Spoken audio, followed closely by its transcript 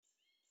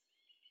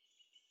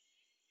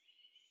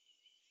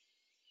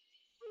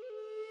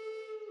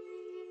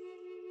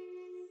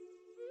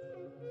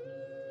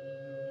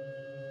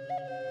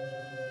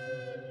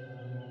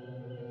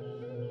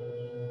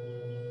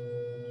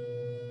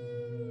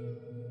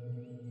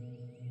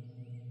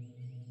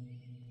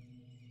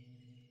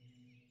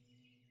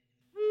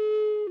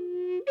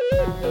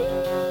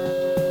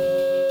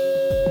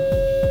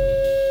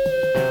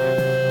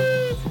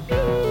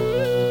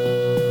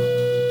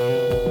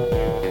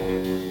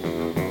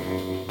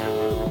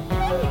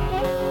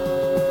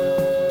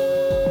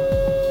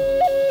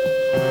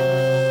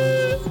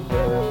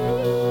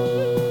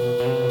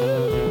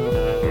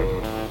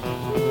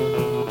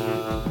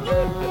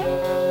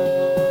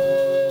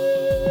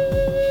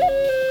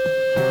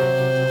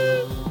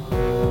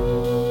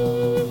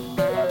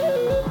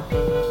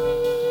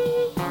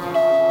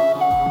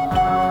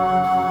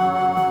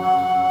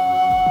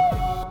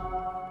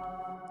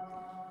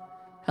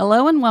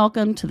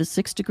welcome to the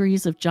 6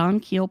 Degrees of John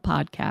Keel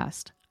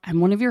podcast. I'm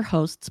one of your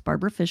hosts,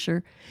 Barbara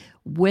Fisher.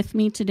 With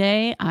me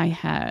today, I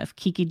have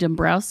Kiki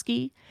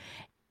Dombrowski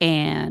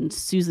and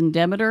Susan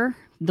Demeter,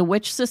 the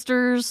Witch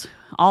Sisters.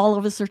 All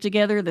of us are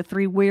together, the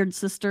three weird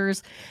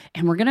sisters,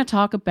 and we're going to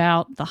talk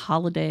about the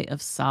holiday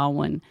of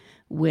Samhain,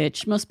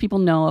 which most people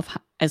know of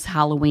as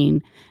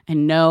Halloween.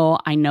 And no,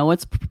 I know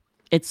it's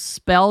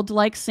spelled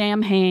like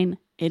Samhain.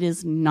 It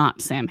is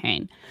not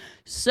Samhain.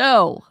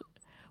 So,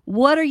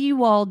 what are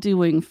you all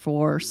doing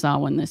for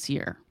Samhain this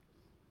year?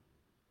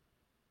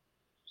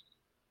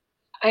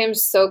 I am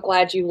so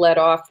glad you led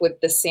off with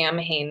the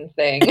Samhain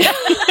thing.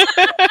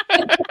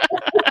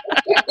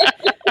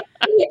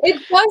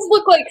 It does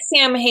look like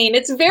Samhain.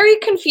 It's very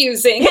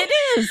confusing.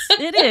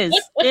 It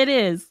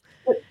is.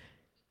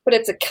 But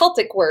it's a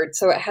Celtic word,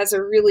 so it has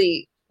a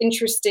really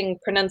interesting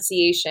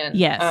pronunciation.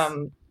 Yes.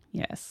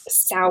 Yes.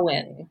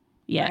 Samhain.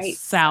 Yes, right?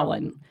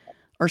 Samhain.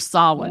 Or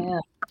Samhain. Yeah.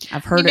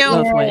 I've heard it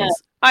both ways.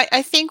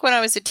 I think when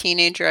I was a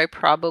teenager, I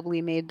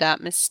probably made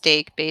that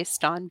mistake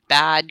based on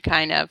bad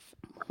kind of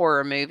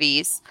horror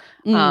movies,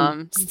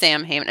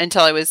 Samhain,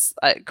 until I was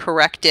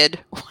corrected.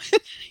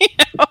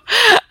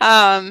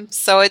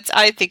 So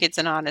I think it's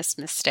an honest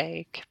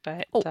mistake,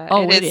 but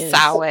it is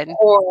Samhain.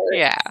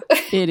 Yeah,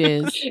 it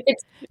is.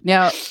 It's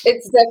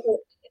definitely.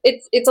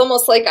 It's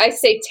almost like I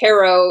say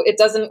tarot. It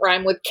doesn't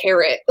rhyme with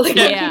carrot. Like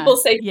people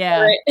say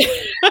carrot.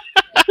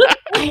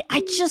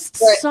 I just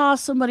saw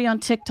somebody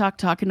on TikTok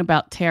talking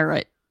about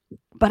tarot,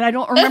 but I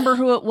don't remember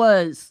who it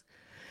was.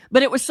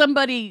 But it was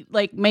somebody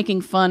like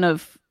making fun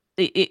of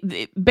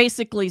it,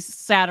 basically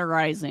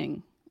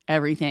satirizing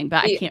everything.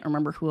 But I can't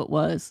remember who it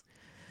was.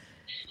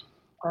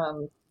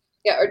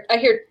 I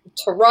hear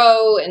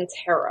tarot and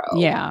tarot.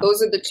 Yeah,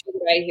 those are the two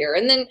that I hear.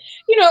 And then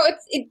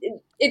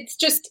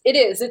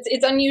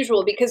it's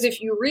unusual because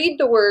if you read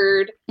the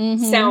word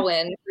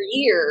Samhain for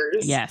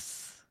years,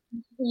 yes,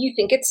 you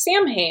think it's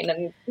Samhain,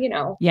 and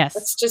yes,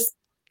 that's just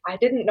I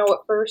didn't know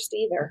at first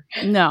either.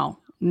 No,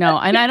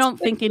 and I don't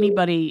think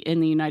anybody in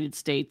the United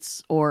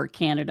States or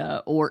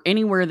Canada or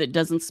anywhere that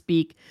doesn't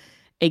speak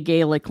a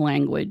Gaelic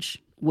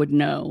language would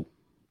know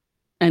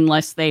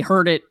unless they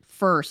heard it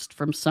first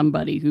from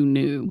somebody who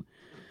knew.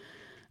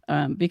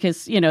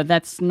 Because,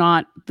 that's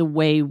not the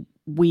way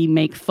we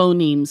make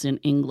phonemes in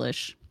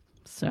English.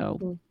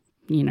 So,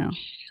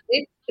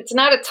 It's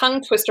not a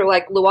tongue twister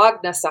like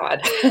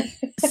Luagnasad.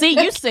 See,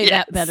 you say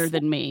that better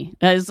than me.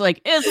 It's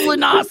like, is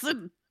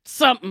Lunasa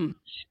something?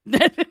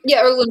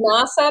 Yeah, or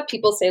Lunasa.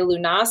 People say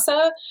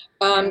Lunasa.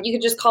 You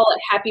could just call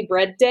it Happy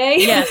Bread Day.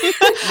 Yes.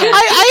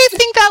 I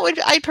think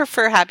I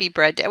prefer Happy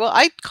Bread Day. Well,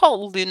 I'd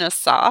call it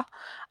Lunasa.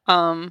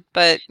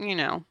 But,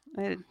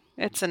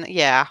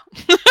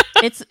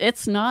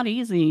 It's not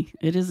easy.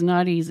 It is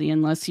not easy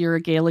unless you're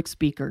a Gaelic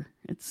speaker.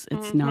 It's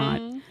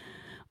not.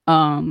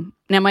 Now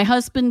my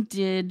husband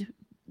did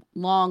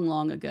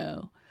long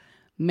ago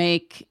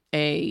make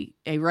a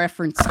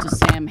reference to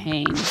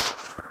Samhain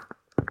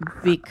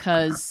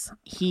because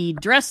he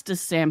dressed as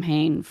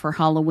Samhain for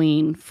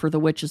Halloween for the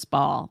witch's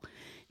ball.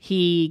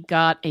 He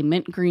got a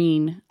mint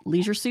green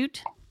leisure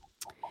suit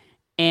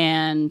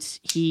and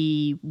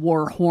he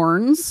wore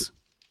horns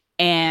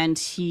and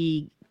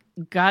he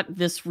got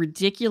this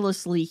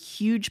ridiculously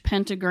huge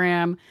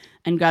pentagram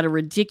and got a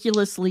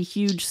ridiculously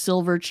huge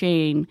silver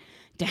chain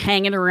to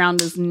hang it around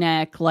his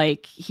neck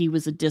like he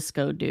was a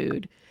disco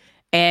dude.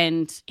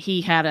 And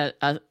he had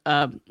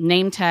a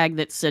name tag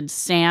that said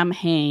Sam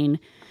Hain.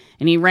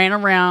 And he ran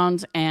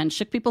around and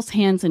shook people's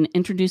hands and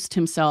introduced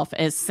himself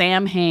as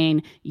Sam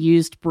Hain,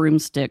 used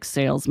broomstick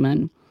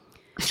salesman.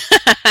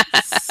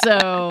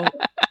 So,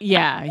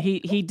 yeah,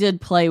 he did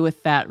play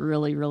with that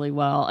really, really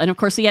well. And, of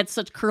course, he had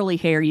such curly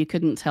hair, you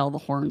couldn't tell the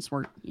horns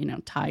were,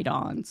 tied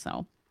on.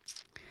 So,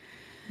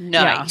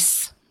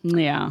 nice.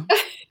 Yeah.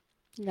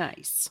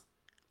 Nice.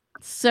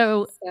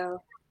 So,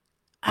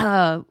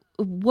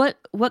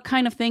 what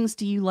kind of things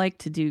do you like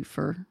to do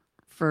for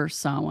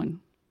Samhain?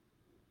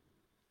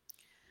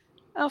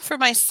 Well, for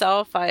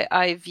myself,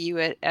 I view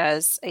it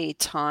as a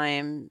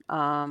time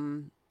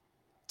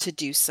to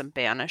do some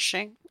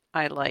banishing.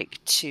 I like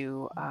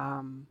to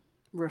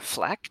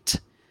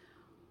reflect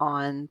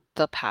on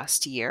the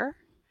past year.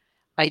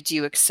 I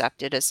do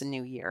accept it as a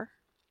new year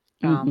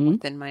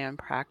within my own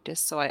practice.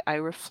 So I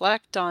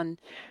reflect on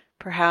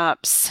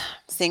perhaps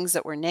things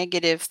that were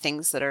negative,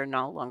 things that are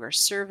no longer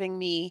serving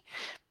me,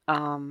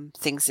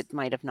 things that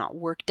might have not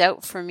worked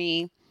out for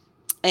me.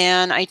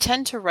 And I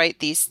tend to write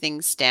these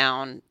things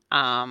down.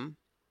 I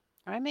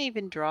may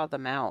even draw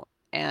them out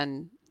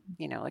and,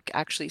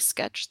 actually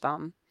sketch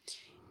them.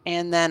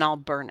 And then I'll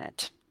burn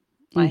it.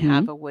 I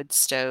have a wood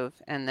stove,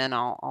 and then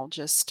I'll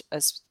just,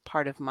 as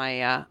part of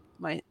my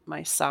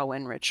my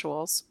Samhain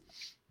rituals,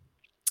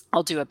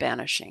 I'll do a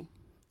banishing.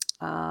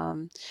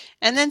 And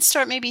then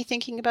start maybe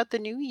thinking about the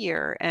new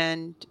year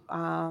and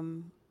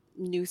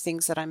new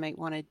things that I might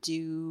want to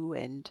do,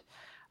 and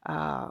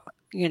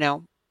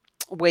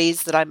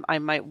ways that I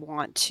might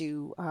want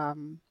to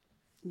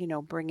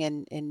bring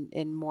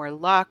in more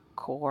luck,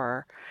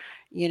 or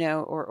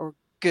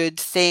good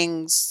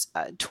things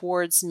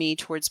towards me,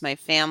 towards my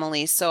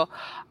family. So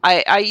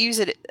I use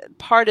it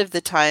part of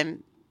the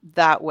time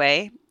that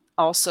way.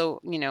 Also,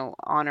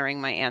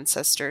 honoring my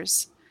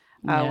ancestors.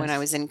 When I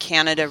was in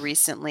Canada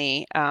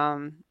recently,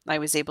 I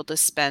was able to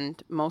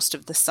spend most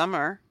of the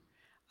summer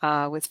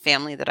with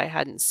family that I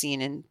hadn't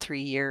seen in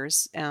 3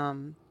 years.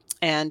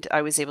 And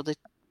I was able to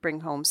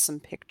bring home some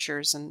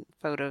pictures and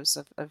photos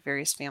of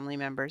various family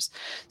members.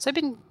 So I've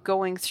been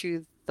going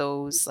through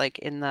those like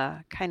in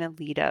the kind of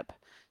lead up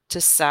to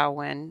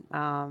Samhain,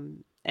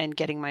 and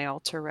getting my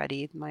altar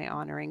ready, my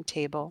honoring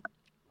table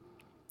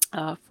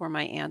for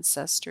my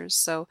ancestors.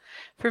 So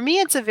for me,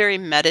 it's a very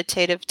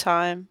meditative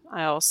time.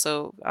 I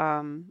also,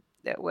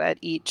 at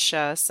each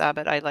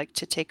Sabbath, I like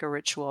to take a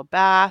ritual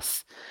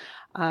bath.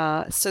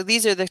 So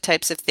these are the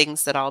types of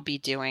things that I'll be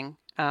doing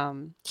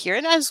here,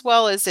 and as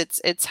well as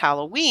it's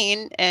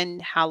Halloween,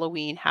 and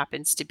Halloween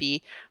happens to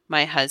be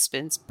my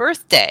husband's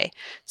birthday.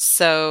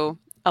 So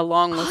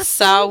along with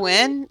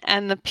Samhain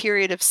and the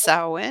period of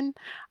Samhain,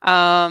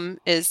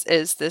 is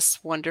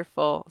this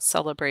wonderful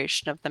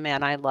celebration of the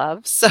man I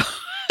love. So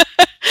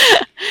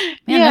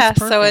Man,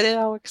 so it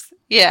all works.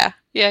 Yeah.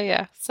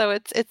 So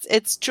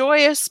it's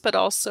joyous, but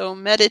also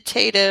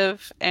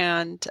meditative,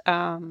 and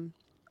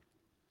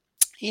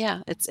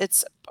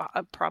it's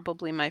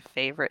probably my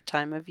favorite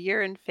time of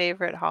year and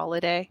favorite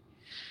holiday.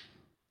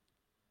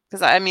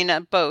 Because I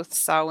mean, both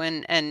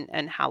Samhain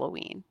and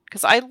Halloween.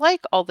 Because I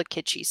like all the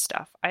kitschy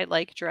stuff. I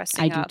like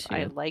dressing up.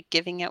 I like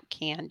giving out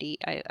candy.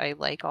 I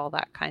like all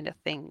that kind of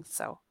thing.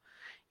 So,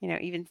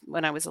 even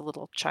when I was a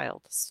little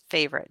child,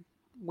 favorite.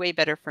 Way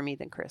better for me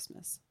than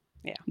Christmas.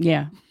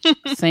 Yeah.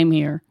 Same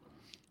here.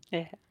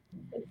 Yeah.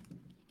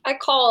 I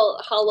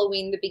call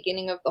Halloween the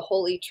beginning of the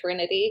Holy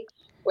Trinity,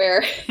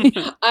 where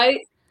I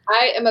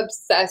am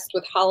obsessed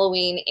with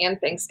Halloween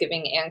and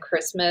Thanksgiving and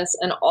Christmas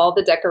and all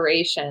the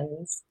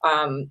decorations.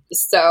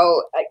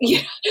 So I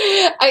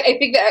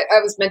think that I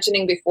was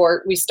mentioning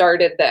before we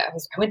started that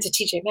I went to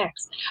TJ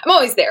Maxx. I'm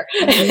always there.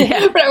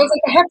 Yeah. But I was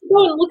like, I have to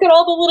go and look at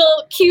all the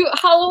little cute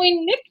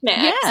Halloween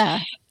knickknacks. Yeah.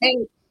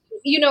 And,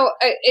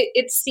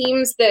 it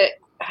seems that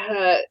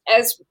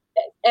as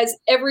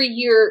every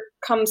year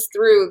comes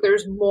through,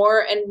 there's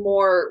more and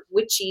more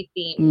witchy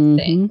themed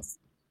things.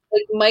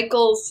 Like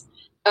Michael's,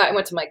 I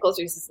went to Michael's,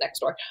 this is next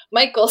door.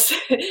 Michael's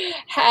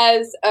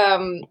has,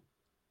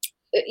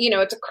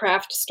 it's a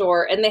craft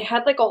store, and they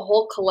had like a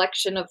whole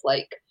collection of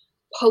like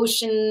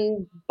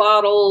potion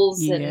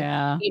bottles and,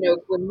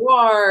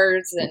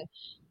 grimoires and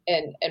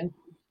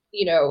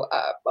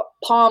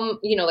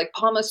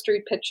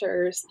palmistry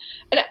pictures.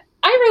 And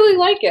I really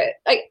like it.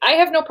 I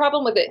have no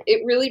problem with it.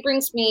 It really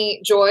brings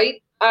me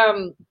joy.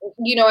 I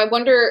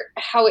wonder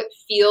how it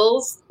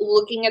feels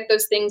looking at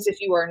those things if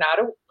you are not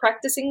a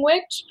practicing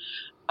witch,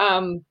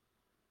 and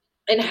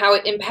how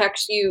it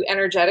impacts you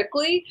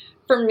energetically.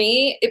 For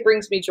me, it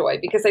brings me joy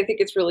because I think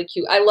it's really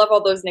cute. I love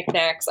all those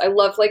knickknacks. I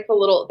love like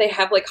they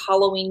have like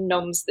Halloween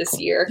gnomes this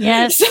year.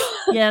 Yes.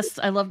 Yes.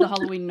 I love the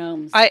Halloween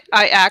gnomes. I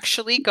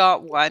actually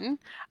got one.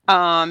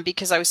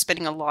 Because I was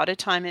spending a lot of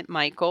time at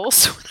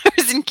Michael's when I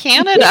was in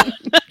Canada.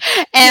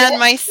 And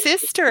my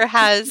sister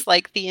has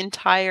like the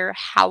entire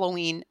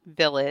Halloween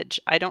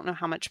village. I don't know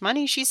how much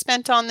money she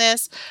spent on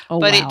this,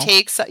 but it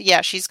takes,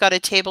 she's got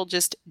a table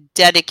just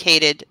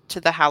dedicated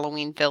to the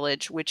Halloween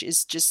village, which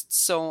is just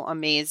so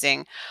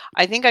amazing.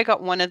 I think I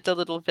got one of the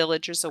little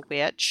villagers a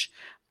witch.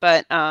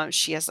 But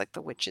she has like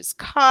the witch's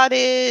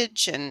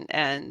cottage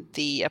and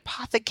the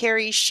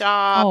apothecary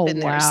shop,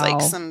 and there's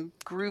like some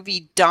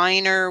groovy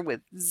diner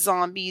with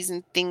zombies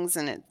and things,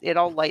 and it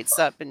all lights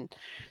up. And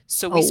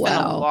so we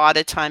spent a lot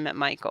of time at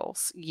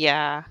Michael's.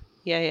 Yeah.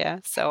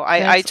 So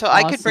I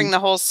could bring the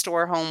whole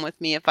store home with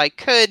me if I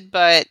could,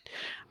 but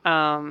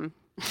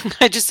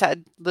I just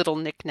had little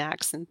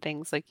knickknacks and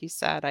things like you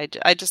said.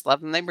 I just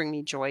love them. They bring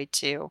me joy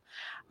too.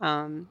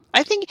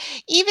 I think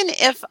even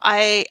if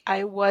I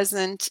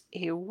wasn't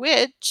a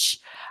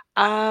witch,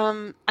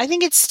 I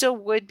think it still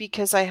would,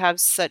 because I have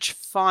such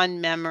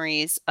fond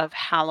memories of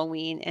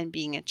Halloween and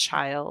being a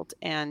child,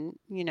 and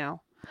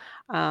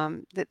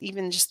that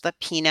even just the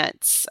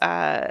Peanuts,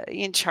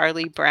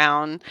 Charlie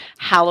Brown,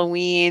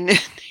 Halloween,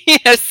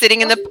 sitting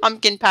in the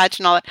pumpkin patch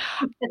and all that.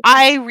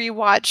 I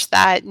rewatch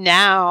that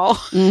now,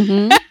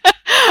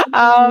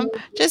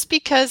 just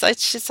because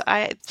it's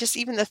just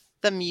even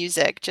the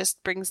music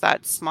just brings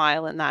that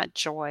smile and that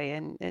joy,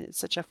 and it's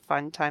such a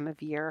fun time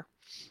of year.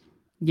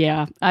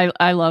 Yeah,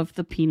 I love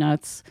the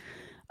Peanuts,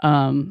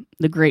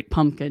 the Great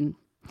Pumpkin,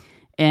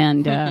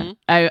 and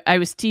I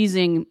was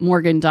teasing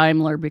Morgan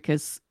Daimler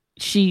because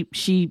she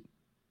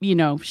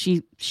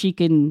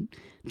can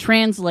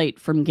translate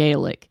from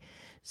Gaelic,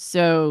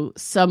 so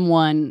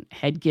someone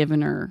had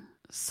given her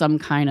some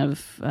kind of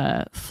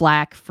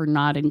flack for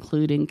not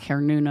including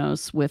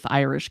Cernunnos with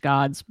Irish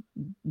gods,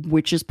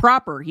 which is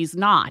proper. He's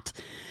not.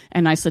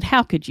 And I said,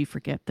 how could you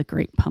forget the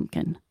Great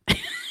Pumpkin?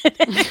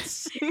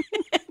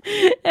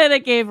 And I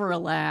gave her a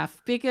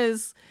laugh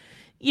because,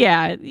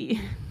 the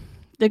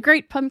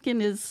Great Pumpkin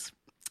is,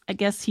 I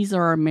guess he's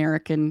our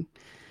American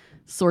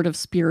sort of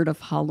spirit of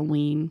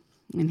Halloween.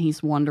 and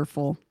he's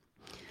wonderful.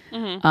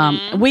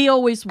 Mhm. We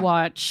always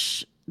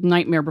watch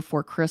Nightmare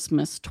Before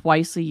Christmas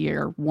twice a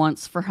year,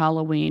 once for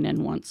Halloween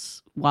and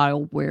once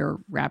while we're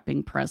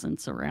wrapping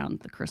presents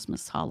around the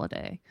Christmas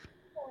holiday.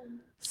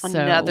 So,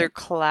 Another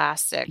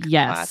classic.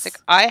 Yes. Classic.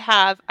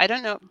 I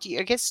don't know. Do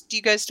you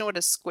guys know what a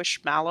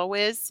squishmallow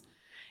is?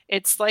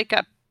 It's like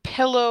a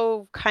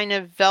pillow kind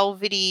of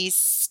velvety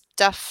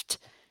stuffed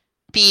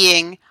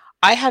being.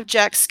 I have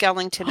Jack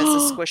Skellington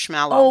as a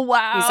squishmallow. Oh,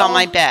 wow. He's on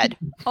my bed.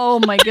 Oh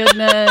my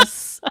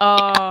goodness.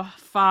 Oh,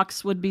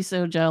 Fox would be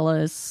so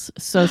jealous.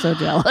 So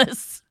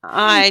jealous.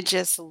 I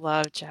just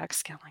love Jack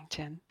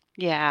Skellington.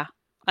 Yeah.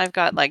 I've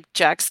got like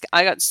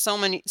I got so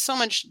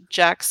much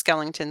Jack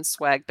Skellington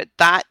swag, but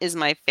that is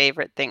my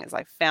favorite thing is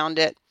I found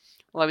it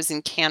while I was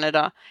in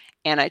Canada,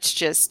 and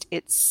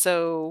it's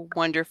so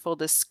wonderful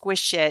to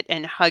squish it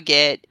and hug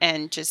it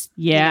and just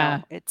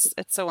it's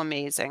so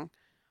amazing.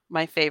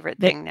 My favorite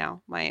thing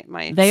now. My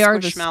they are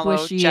the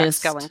squishmallow Jack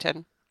squishiest.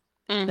 Skellington.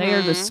 They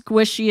are the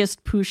squishiest,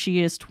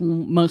 pushiest,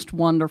 most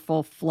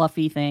wonderful,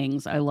 fluffy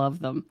things. I love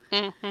them.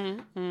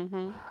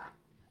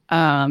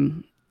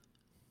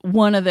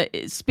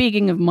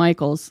 Speaking of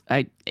Michael's,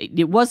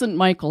 it wasn't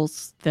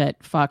Michael's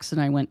that Fox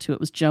and I went to. It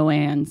was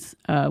Joann's.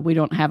 We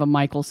don't have a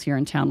Michael's here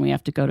in town. We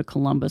have to go to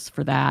Columbus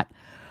for that.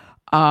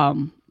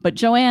 But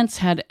Joann's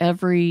had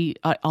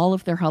all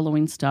of their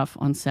Halloween stuff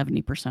on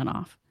 70%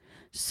 off.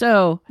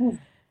 So,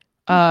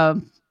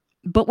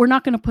 but we're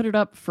not going to put it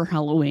up for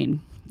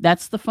Halloween.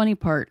 That's the funny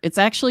part. It's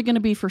actually going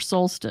to be for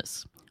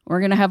solstice. We're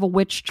going to have a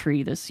witch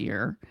tree this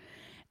year.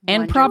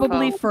 And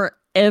probably for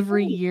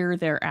every year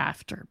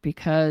thereafter,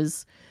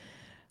 because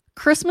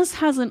Christmas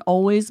hasn't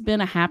always been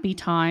a happy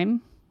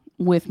time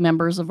with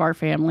members of our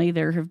family.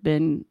 There have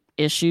been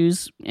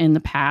issues in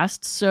the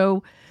past.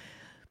 So,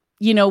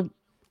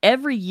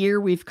 every year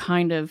we've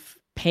kind of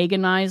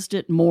paganized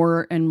it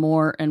more and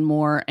more and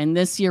more. And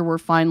this year we're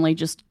finally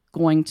just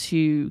going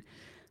to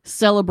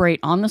celebrate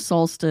on the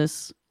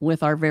solstice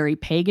with our very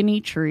pagan-y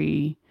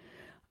tree,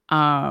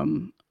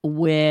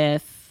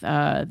 with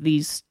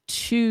these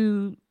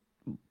two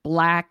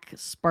black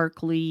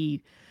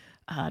sparkly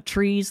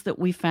trees that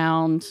we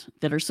found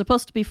that are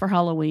supposed to be for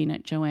Halloween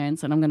at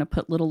Joann's, and I'm going to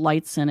put little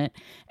lights in it.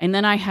 And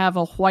then I have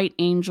a white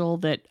angel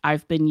that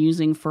I've been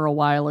using for a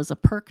while as a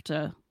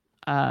Perkta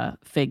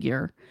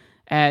figure,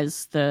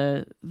 as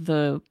the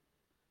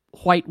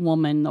white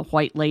woman, the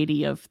white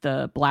lady of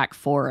the Black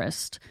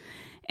Forest.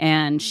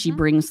 And she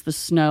brings the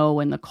snow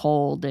and the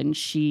cold, and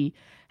she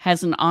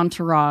has an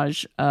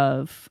entourage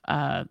of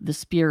the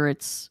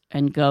spirits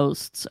and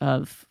ghosts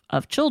of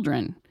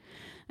children.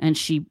 And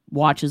she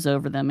watches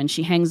over them, and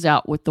she hangs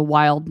out with the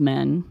wild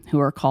men who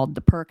are called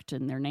the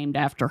Perkton. They're named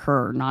after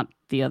her, not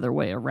the other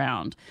way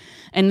around.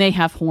 And they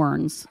have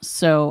horns.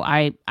 So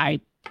I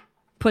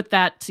put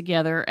that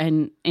together,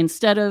 and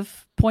instead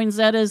of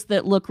poinsettias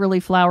that look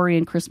really flowery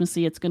and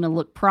Christmassy, it's going to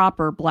look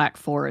proper Black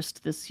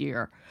Forest this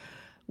year,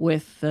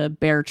 with the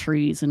bare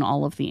trees and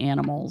all of the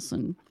animals,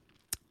 and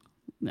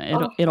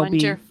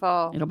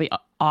it'll be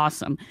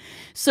awesome.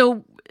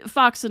 So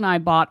Fox and I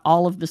bought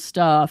all of the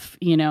stuff,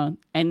 and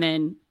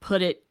then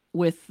put it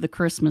with the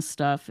Christmas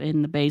stuff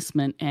in the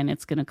basement, and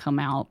it's going to come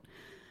out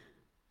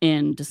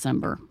in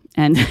December.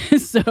 And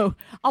so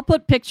I'll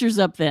put pictures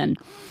up then.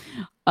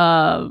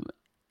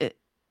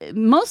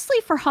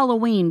 Mostly for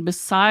Halloween,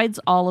 besides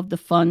all of the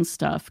fun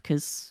stuff,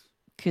 because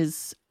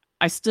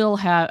I still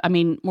have,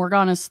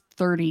 Morgana's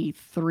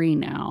 33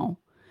 now,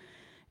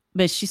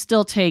 but she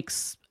still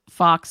takes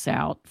Fox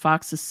out.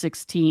 Fox is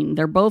 16.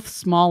 They're both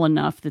small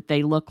enough that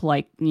they look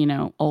like,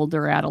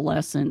 older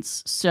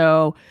adolescents.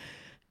 So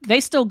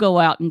they still go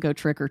out and go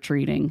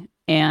trick-or-treating,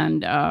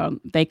 and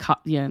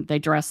they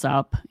dress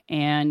up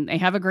and they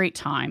have a great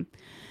time.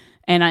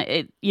 And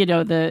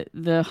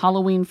the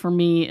Halloween for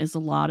me is a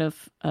lot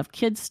of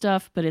kid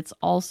stuff, but it's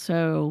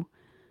also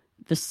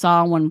the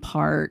Samhain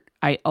part.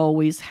 I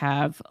always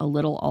have a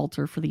little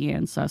altar for the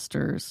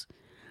ancestors.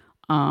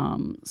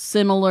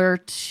 Similar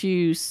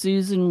to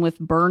Susan with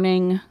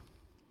burning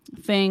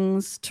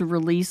things to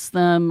release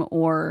them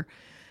or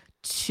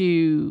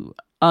to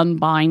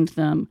unbind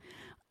them,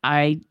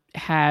 I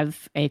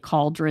have a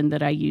cauldron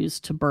that I use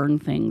to burn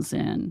things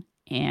in.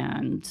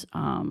 And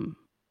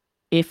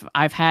if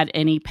I've had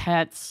any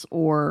pets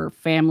or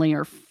family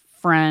or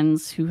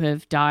friends who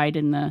have died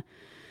in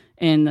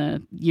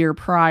the year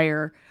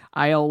prior,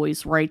 I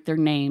always write their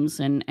names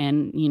and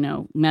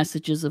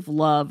messages of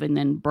love, and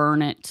then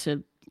burn it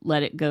to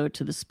let it go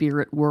to the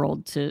spirit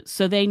world,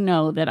 so they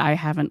know that I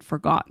haven't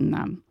forgotten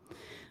them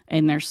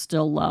and they're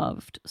still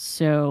loved.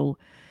 So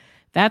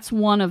that's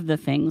one of the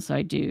things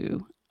I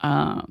do.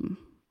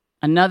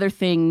 Another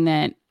thing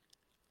that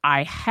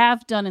I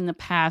have done in the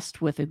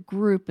past with a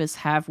group is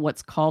have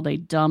what's called a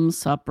dumb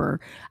supper.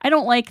 I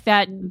don't like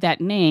that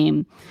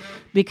name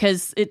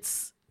because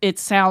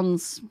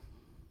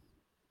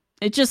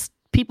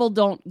people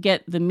don't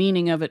get the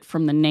meaning of it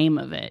from the name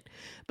of it.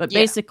 But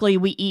basically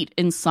we eat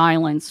in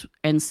silence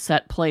and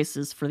set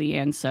places for the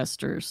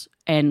ancestors,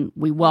 and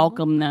we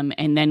welcome them,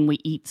 and then we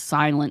eat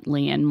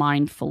silently and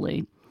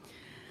mindfully.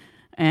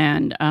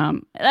 And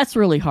that's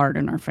really hard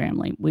in our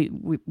family.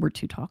 We're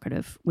too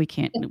talkative. We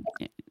can't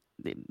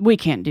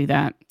do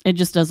that. It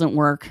just doesn't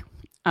work.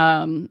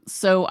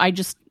 So I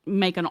just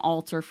make an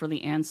altar for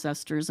the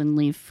ancestors and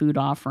leave food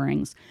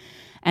offerings.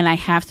 And I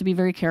have to be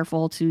very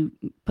careful to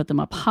put them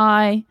up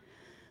high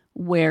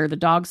where the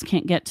dogs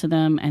can't get to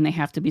them, and they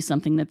have to be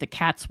something that the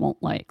cats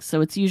won't like. So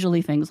it's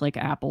usually things like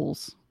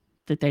apples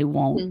that they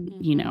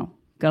won't,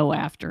 go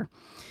after.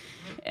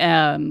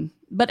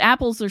 But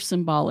apples are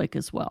symbolic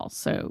as well.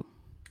 So,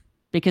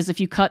 because if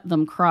you cut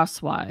them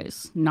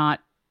crosswise, not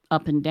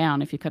up and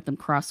down, if you cut them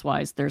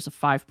crosswise, there's a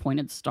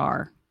 5-pointed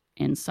star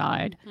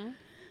inside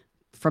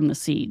from the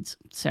seeds.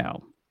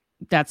 So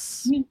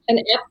that's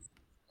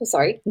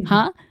sorry.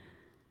 Huh?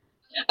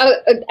 I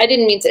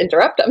didn't mean to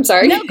interrupt. I'm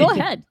sorry. No, go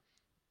ahead.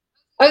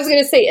 I was going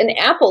to say, and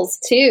apples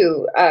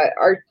too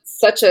are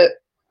such a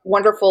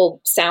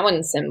wonderful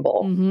Samhain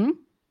symbol. Mm-hmm.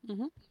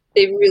 Mm-hmm.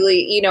 They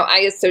really, I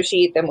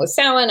associate them with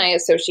Samhain. I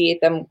associate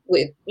them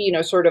with,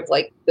 sort of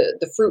like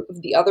the fruit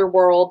of the other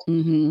world.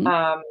 Mm-hmm.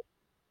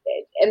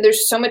 And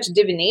there's so much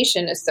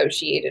divination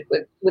associated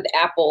with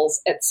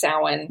apples at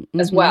Samhain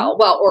as well.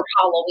 Well, or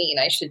Halloween,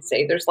 I should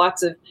say. There's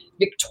lots of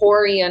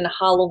Victorian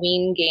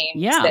Halloween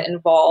games that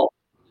involve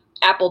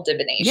apple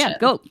divination. Yeah,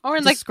 go.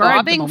 Or like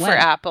bobbing for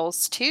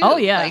apples too. Oh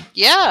yeah. Like,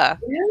 yeah.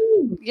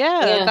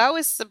 That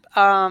was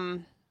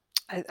I'm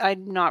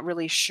not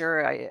really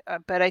sure,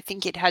 but I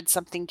think it had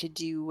something to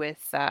do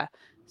with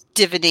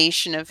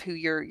divination of who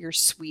your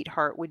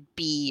sweetheart would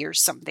be, or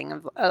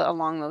something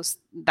along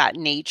that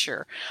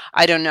nature.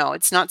 I don't know.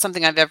 It's not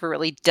something I've ever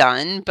really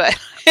done, but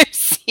I've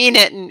seen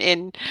it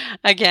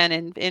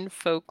in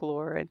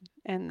folklore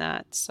and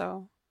that.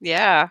 So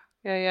yeah.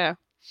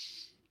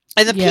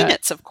 And the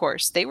Peanuts, of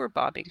course, they were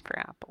bobbing for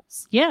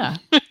apples. Yeah.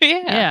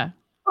 Yeah.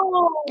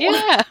 Oh.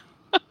 Yeah.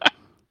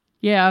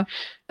 Yeah.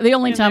 The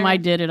only time I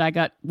did it, I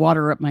got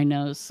water up my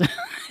nose.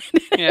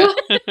 Yeah.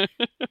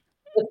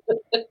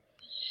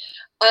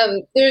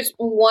 There's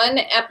one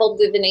apple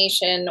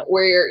divination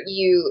where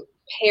you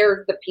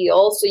pare the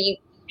peel. So you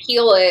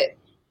peel it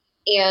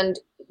and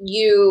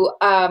you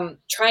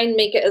try and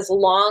make it as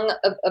long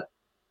of a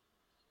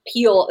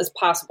peel as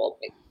possible,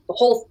 the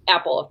whole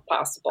apple if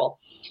possible.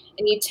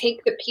 And you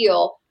take the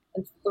peel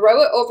and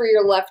throw it over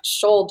your left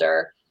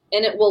shoulder,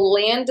 and it will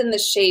land in the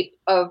shape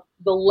of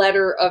the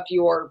letter of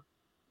your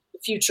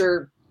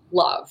future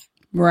love.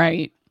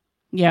 Right.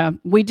 Yeah.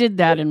 We did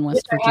that in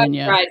West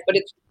Virginia. I've tried, but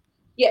it's,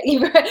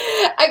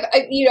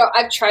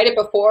 I've tried it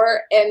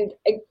before, and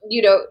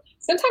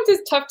sometimes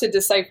it's tough to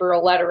decipher a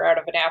letter out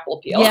of an apple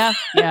peel. Yeah.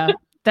 Yeah.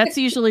 That's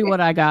usually what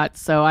I got.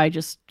 So I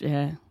just,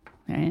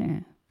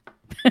 didn't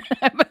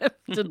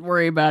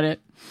worry about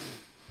it.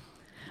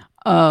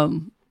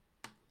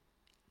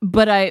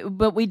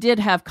 But we did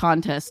have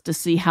contests to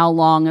see how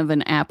long of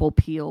an apple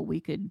peel we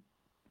could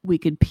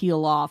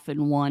peel off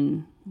in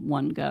one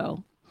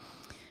go.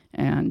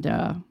 And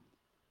I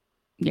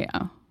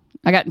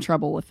got in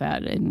trouble with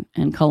that in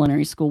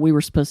culinary school. We were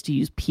supposed to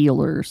use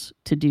peelers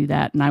to do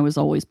that, and I was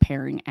always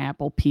paring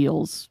apple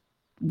peels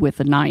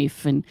with a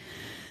knife, and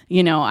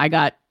I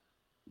got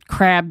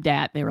crabbed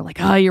at. They were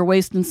like, "Oh, you're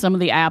wasting some of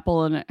the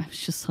apple," and I was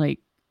just like,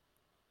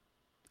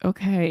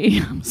 "Okay,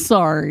 I'm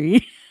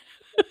sorry."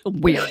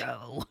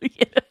 Weirdo.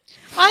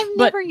 I've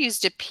never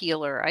used a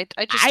peeler. I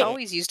just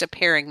always used a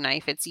paring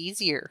knife. It's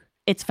easier.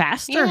 It's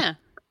faster.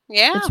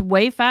 Yeah. It's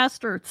way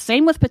faster.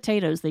 Same with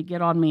potatoes. They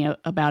get on me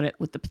about it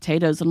with the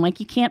potatoes. I'm like,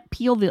 you can't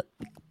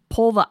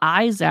pull the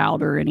eyes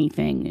out or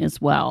anything as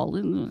well.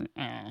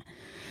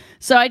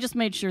 So I just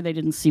made sure they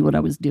didn't see what I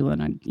was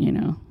doing. I,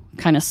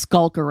 kind of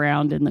skulk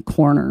around in the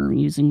corner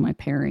using my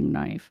paring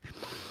knife.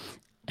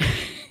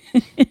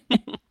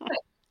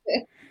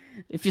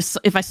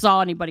 If I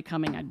saw anybody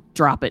coming, I'd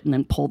drop it and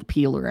then pull the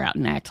peeler out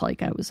and act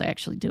like I was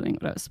actually doing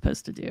what I was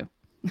supposed to do.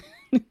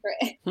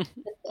 Right.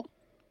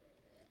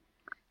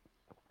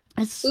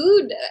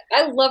 Food,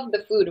 I love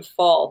the food of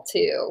fall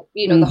too.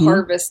 The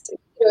harvest.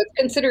 It's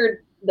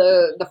considered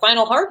the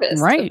final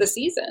harvest of the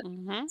season.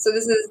 Mm-hmm. So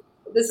this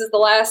is the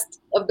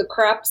last of the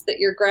crops that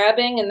you're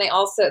grabbing, and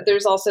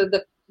there's also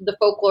the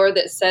folklore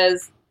that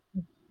says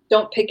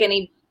don't pick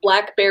any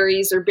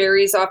blackberries or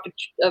berries off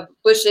of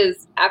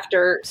bushes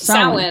after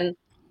Samhain,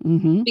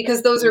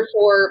 because those are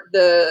for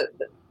the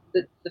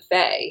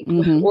fae,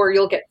 or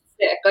you'll get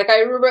sick. Like I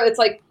remember, it's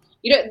like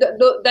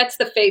that's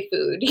the fae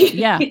food.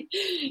 Yeah.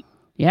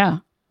 Yeah.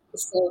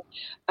 So,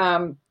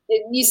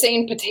 you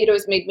saying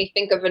potatoes made me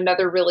think of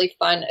another really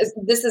fun.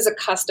 This is a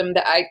custom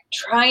that I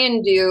try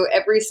and do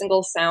every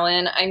single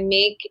Samhain. I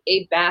make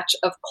a batch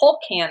of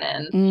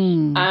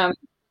colcannon,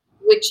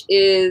 which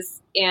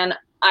is an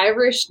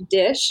Irish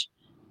dish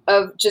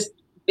of just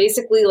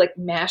basically like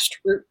mashed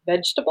root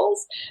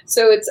vegetables.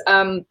 So it's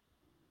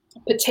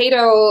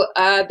potato.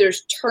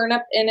 There's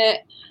turnip in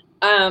it.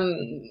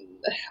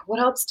 What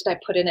else did I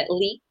put in it?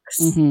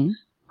 Leeks.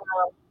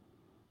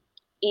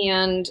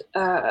 And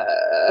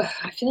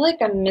I feel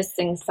like I'm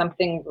missing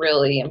something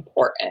really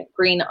important.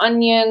 Green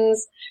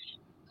onions,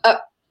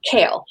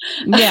 kale.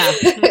 Yeah.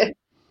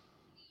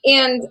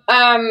 And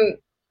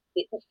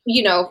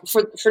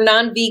for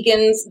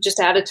non-vegans, just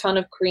add a ton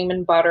of cream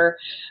and butter.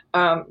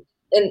 And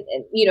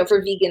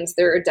for vegans,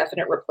 there are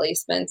definite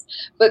replacements.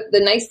 But the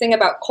nice thing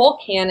about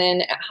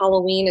Colcannon at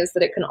Halloween is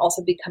that it can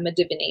also become a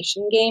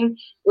divination game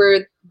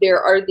where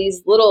there are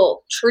these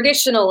little,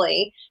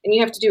 traditionally, and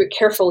you have to do it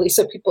carefully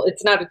so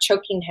it's not a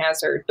choking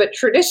hazard, but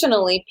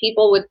traditionally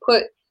people would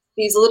put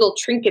these little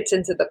trinkets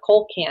into the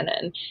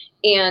Colcannon.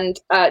 And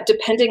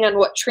depending on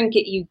what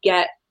trinket you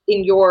get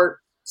in your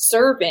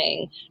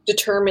serving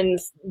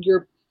determines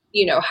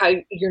how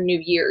your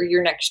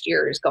your next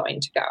year is going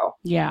to go.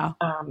 Yeah.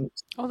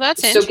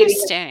 That's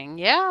interesting.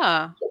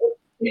 Yeah.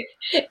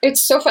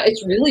 It's so fun.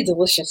 It's really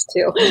delicious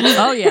too.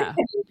 Oh yeah.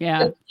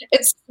 Yeah.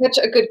 It's such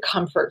a good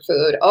comfort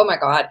food. Oh my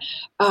God.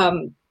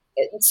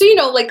 So,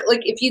 like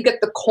if you get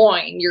the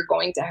coin, you're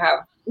going to have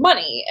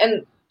money.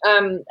 And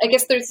I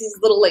guess there's these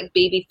little like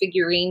baby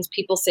figurines.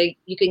 People say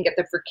you can get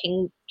them for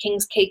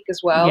king's cake as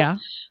well. Yeah.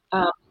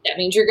 That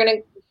means you're going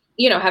to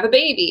have a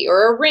baby,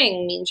 or a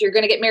ring means you're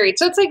going to get married.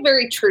 So it's like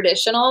very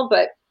traditional,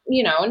 but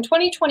in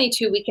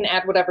 2022, we can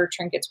add whatever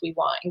trinkets we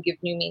want and give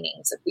new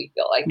meanings if we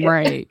feel like it.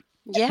 Right.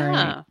 Yeah.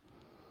 Right.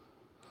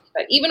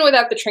 But even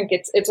without the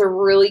trinkets, it's a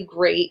really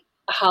great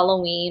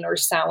Halloween or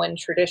Samhain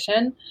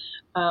tradition.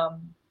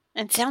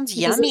 And sounds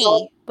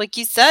yummy. Like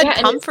you said,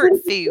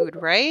 comfort food,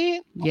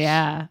 right?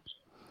 Yeah.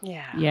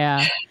 Yeah.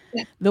 Yeah.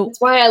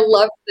 That's why I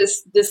love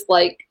this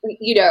like,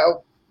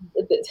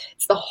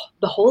 it's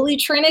the Holy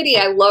Trinity.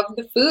 I love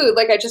the food.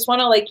 Like, I just want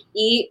to like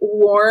eat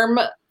warm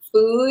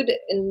food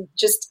and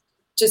just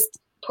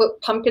put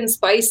pumpkin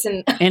spice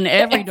in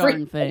every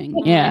darn thing.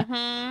 Yeah.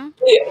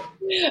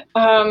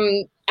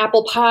 Mm-hmm.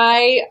 Apple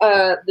pie,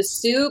 the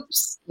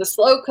soups, the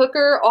slow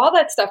cooker, all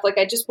that stuff. Like,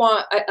 I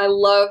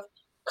love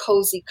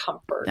cozy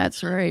comfort.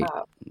 That's right.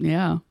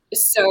 Yeah.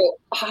 So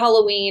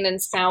Halloween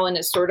and Samhain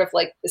is sort of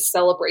like the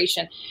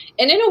celebration.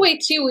 And in a way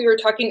too, we were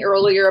talking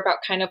earlier about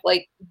kind of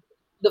like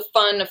the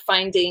fun of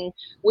finding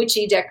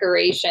witchy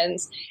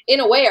decorations. In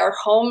a way, our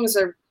homes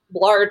are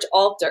large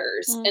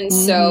altars. Mm-hmm. And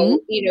so,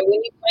 when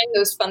you find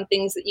those fun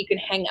things that you can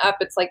hang up,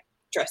 it's like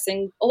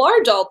dressing a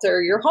large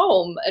altar, your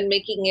home, and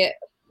making it,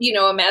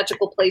 a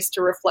magical place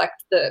to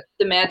reflect the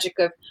magic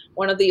of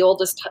one of the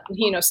oldest,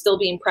 still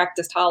being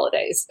practiced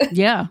holidays.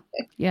 Yeah.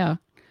 Yeah.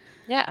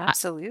 Yeah,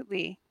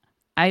 absolutely.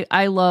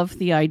 I love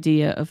the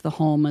idea of the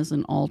home as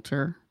an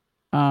altar.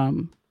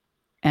 And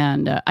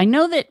I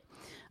know that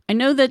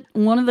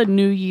one of the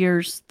New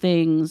Year's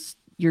things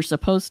you're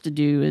supposed to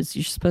do is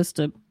you're supposed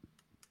to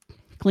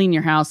clean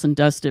your house and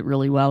dust it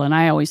really well. And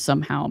I always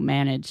somehow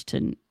manage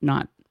to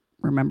not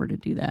remember to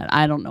do that.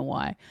 I don't know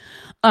why.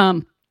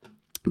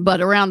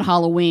 But around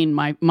Halloween,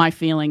 my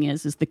feeling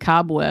is the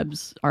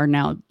cobwebs are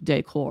now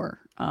decor.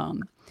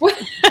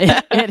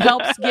 It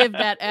helps give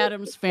that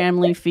Addams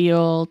Family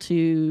feel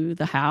to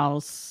the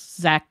house.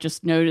 Zach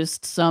just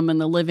noticed some in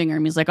the living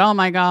room. He's like, "Oh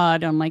my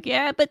God." I'm like,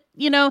 "Yeah, but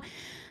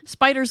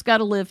spiders got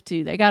to live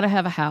too. They got to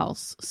have a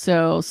house.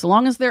 So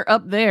long as they're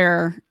up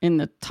there in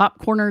the top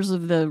corners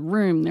of the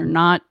room, they're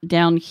not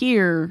down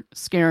here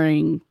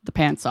scaring the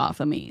pants off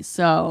of me.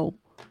 So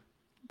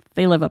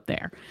they live up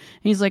there."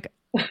 And he's like,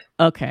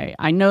 "Okay,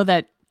 I know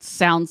that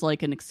sounds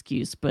like an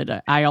excuse,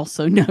 but I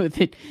also know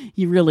that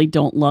you really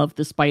don't love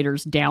the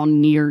spiders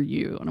down near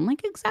you." And I'm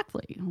like,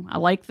 "Exactly. I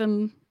like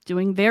them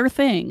doing their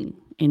thing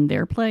in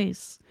their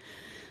place."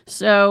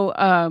 So,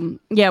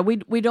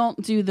 we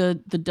don't do the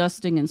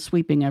dusting and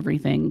sweeping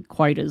everything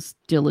quite as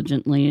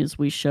diligently as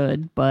we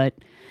should. But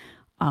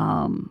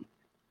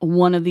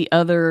one of the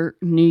other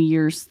New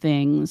Year's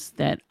things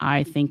that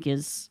I think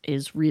is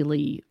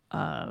really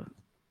a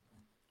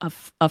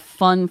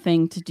fun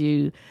thing to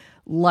do,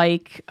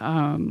 like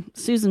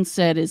Susan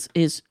said,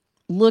 is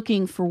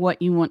looking for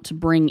what you want to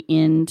bring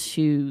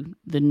into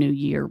the new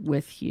year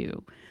with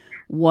you,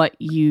 what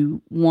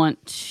you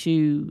want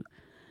to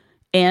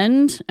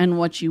end and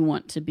what you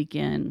want to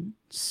begin.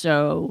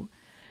 So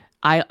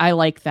I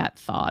like that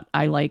thought.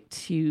 I like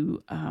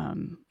to,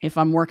 if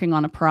I'm working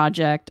on a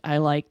project, I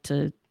like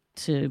to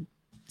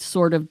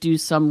sort of do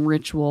some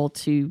ritual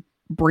to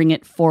bring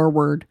it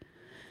forward.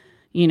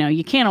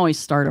 You can't always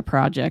start a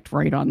project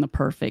right on the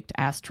perfect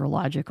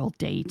astrological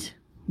date,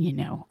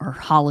 or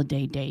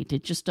holiday date.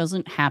 It just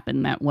doesn't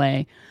happen that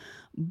way.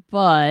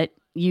 But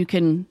you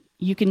can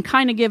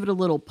kind of give it a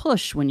little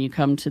push when you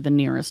come to the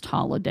nearest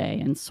holiday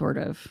and sort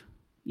of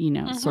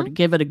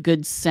give it a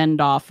good send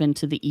off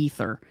into the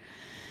ether.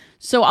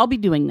 So I'll be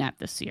doing that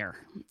this year,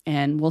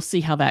 and we'll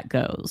see how that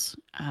goes.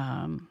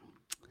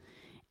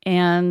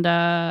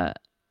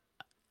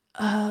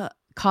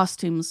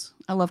 Costumes.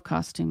 I love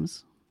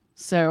costumes.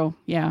 So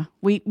yeah,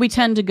 we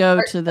tend to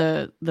go to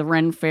the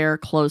Ren Fair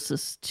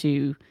closest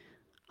to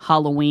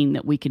Halloween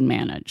that we can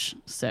manage.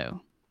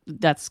 So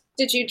that's.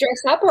 Did you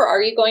dress up, or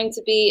are you going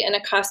to be in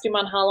a costume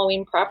on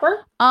Halloween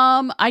proper?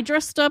 I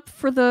dressed up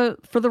for the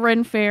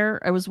Ren Fair.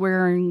 I was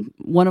wearing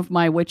one of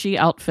my witchy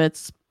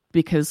outfits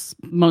because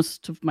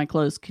most of my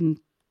clothes can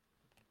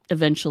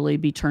eventually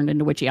be turned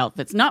into witchy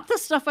outfits. Not the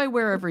stuff I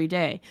wear every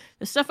day.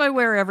 The stuff I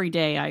wear every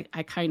day,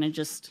 I kind of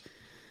just.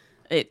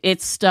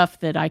 It's stuff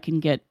that I can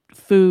get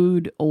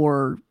food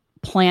or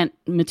plant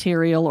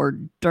material or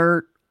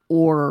dirt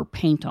or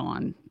paint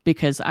on,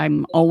 because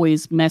I'm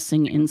always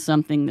messing in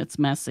something that's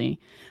messy.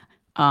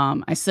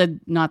 I said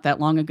not that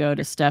long ago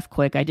to Steph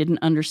Quick, I didn't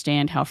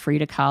understand how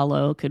Frida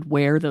Kahlo could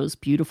wear those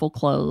beautiful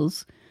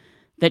clothes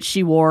that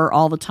she wore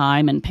all the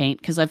time and paint,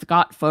 because I've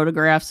got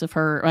photographs of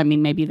her. I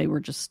mean, maybe they were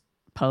just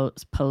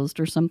posed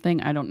or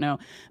something. I don't know.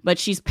 But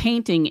she's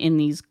painting in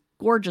these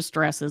gorgeous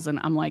dresses, and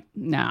I'm like,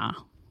 nah,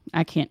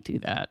 I can't do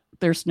that.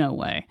 There's no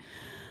way.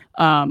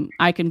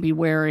 I can be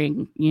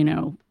wearing,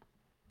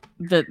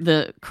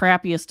 the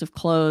crappiest of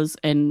clothes,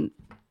 and,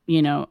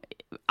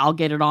 I'll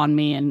get it on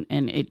me, and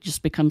it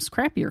just becomes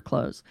crappier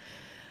clothes.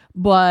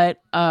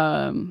 But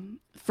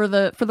for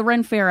the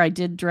Ren Fair, I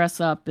did dress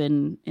up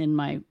in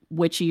my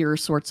witchier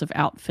sorts of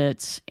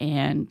outfits,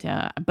 and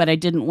but I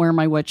didn't wear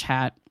my witch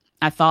hat.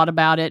 I thought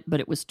about it, but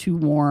it was too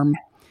warm.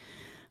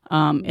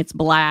 It's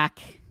black,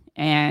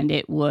 and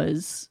it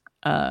was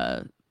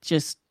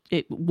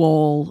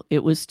wool.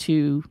 It was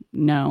too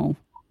no.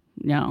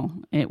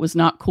 It was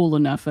not cool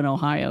enough in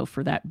Ohio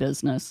for that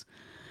business.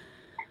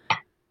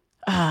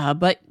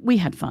 But we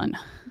had fun,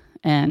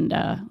 and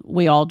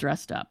we all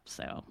dressed up,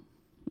 so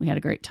we had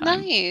a great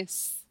time.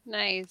 Nice.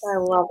 I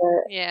love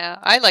it. Yeah,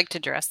 I like to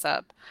dress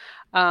up.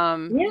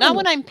 Not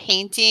when I'm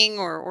painting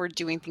or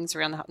doing things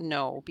around the house.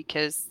 No,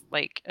 because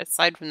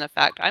aside from the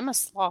fact I'm a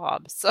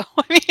slob, so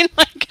I mean,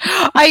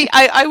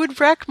 I would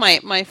wreck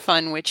my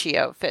fun witchy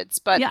outfits,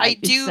 but yeah, I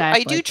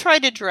do try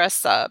to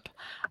dress up,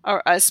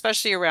 or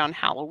especially around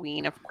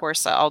Halloween. Of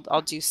course,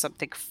 I'll do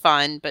something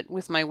fun, but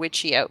with my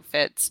witchy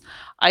outfits,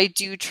 I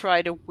do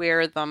try to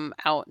wear them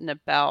out and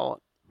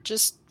about,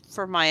 just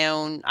for my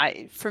own.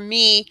 For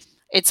me,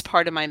 it's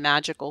part of my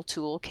magical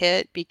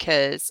toolkit,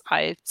 because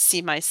I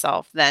see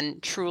myself then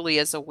truly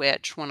as a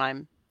witch when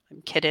I'm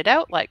kitted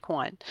out like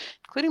one,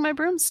 including my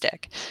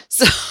broomstick.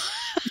 So,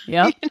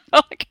 yeah,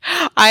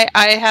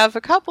 I have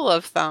a couple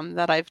of them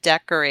that I've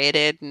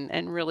decorated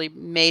and really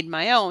made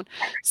my own.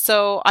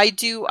 So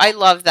I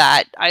love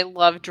that. I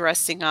love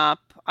dressing up.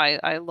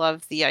 I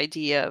love the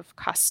idea of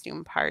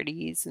costume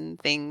parties and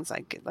things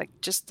like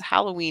just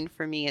Halloween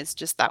for me is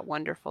just that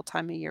wonderful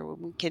time of year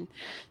when we can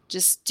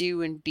just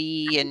do and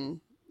be and,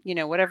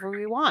 whatever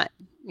we want,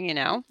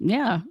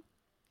 Yeah.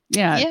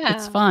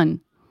 It's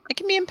fun. It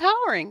can be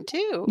empowering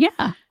too.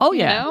 Yeah. Oh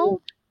yeah.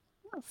 So.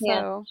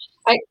 Yeah.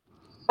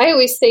 I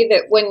always say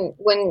that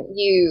when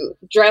you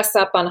dress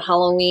up on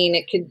Halloween,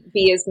 it could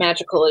be as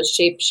magical as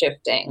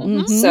shape-shifting.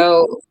 Mm-hmm.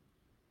 So,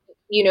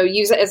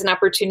 use it as an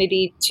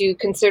opportunity to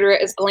consider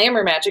it as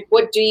glamour magic.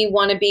 What do you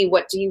want to be?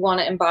 What do you want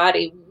to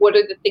embody? What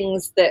are the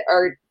things that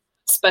are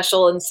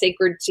special and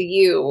sacred to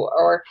you?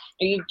 Or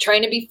are you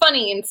trying to be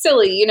funny and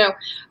silly?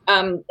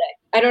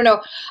 I don't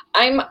know.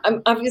 I'm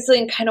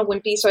obviously kind of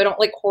wimpy, so I don't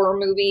like horror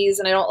movies,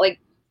 and I don't like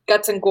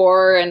guts and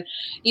gore. And,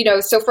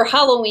 so for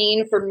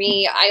Halloween, for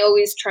me, I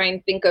always try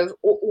and think of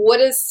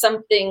what is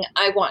something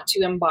I want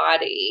to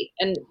embody,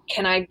 and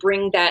can I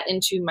bring that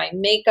into my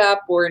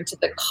makeup or into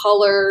the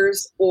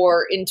colors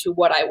or into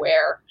what I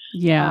wear?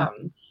 Yeah.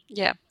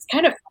 It's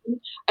kind of fun.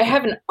 I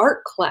have an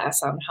art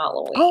class on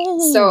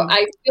Halloween. So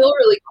I feel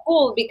really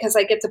cool because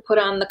I get to put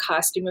on the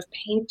costume of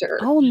painter.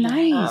 Oh,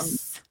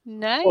 nice.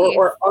 Nice.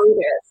 Or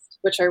artist,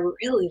 which I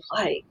really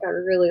like. I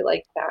really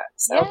like that.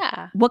 So.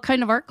 Yeah. What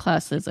kind of art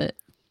class is it?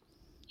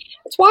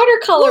 It's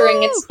watercoloring.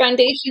 Woo! It's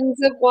foundations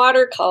of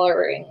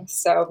watercoloring.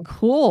 So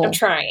cool. I'm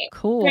trying.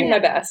 Cool. Doing my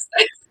best.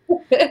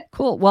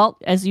 Cool. Well,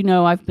 as you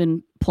know, I've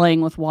been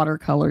playing with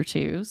watercolor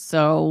too.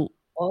 So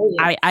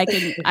yes.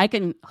 I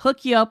can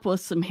hook you up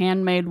with some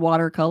handmade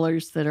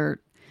watercolors that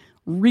are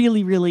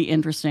really, really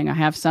interesting. I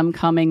have some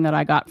coming that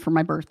I got for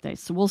my birthday.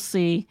 So we'll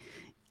see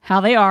how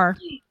they are,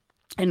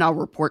 and I'll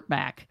report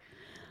back.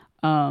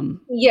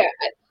 Yeah,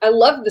 I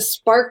love the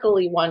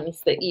sparkly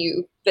ones that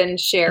you've been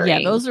sharing.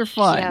 Yeah, those are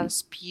fun. Yeah,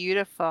 it's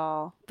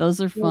beautiful. Those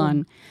are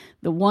fun.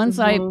 The ones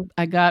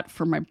I got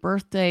for my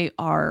birthday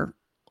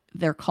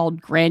they're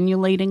called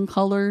granulating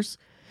colors,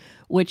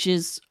 which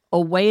is a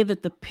way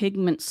that the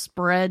pigment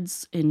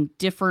spreads in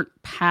different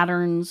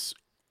patterns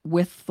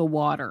with the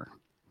water.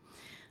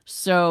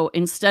 So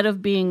instead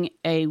of being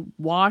a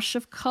wash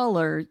of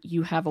color,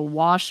 you have a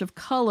wash of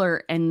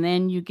color, and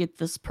then you get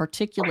this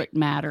particulate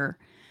matter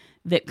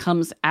that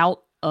comes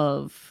out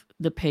of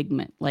the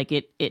pigment. Like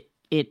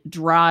it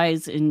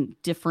dries in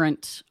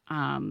different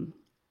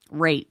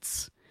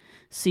rates.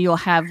 So you'll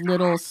have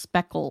little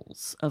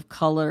speckles of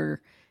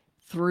color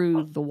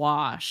through the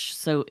wash.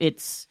 So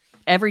it's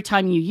every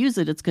time you use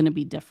it, it's going to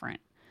be different.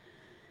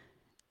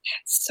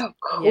 That's so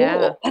cool.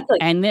 Yeah. That's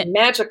like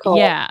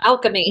magical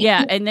alchemy.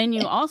 Yeah. And then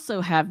you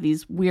also have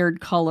these weird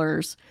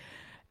colors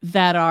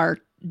that are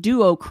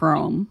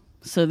duochrome.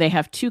 So they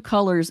have two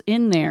colors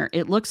in there.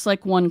 It looks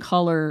like one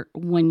color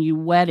when you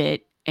wet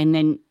it, and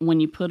then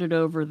when you put it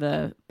over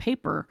the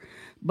paper,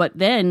 but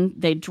then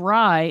they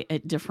dry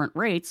at different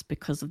rates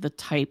because of the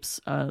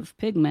types of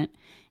pigment,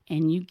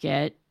 and you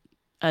get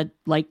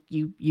like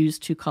you use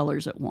two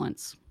colors at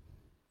once.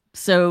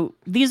 So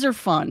these are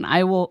fun.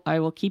 I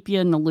will keep you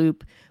in the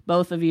loop,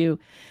 both of you,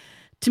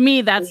 To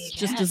me, that's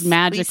just as Yes,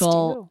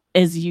 magical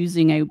as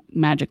using a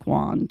magic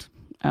wand.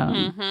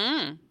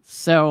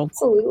 So,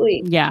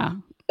 Absolutely. yeah.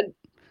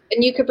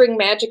 And you could bring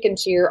magic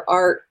into your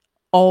art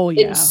Oh,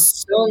 yeah. in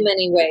so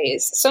many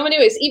ways. So many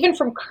ways, even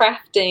from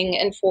crafting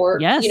and for,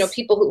 Yes.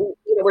 people who,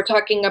 we're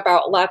talking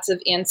about lots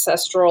of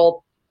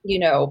ancestral,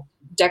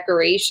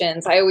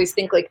 decorations. I always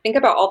think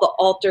about all the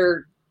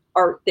altar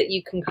art that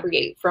you can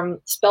create, from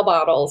spell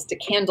bottles to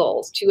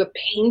candles to a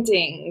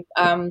painting,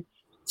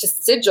 to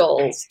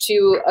sigils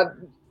to a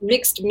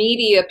mixed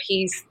media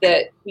piece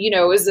that,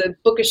 is a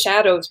Book of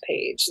Shadows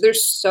page.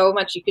 There's so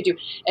much you could do.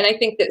 And I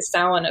think that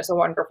Samhain is a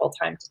wonderful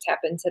time to tap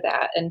into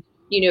that. And,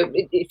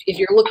 if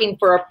you're looking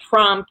for a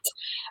prompt,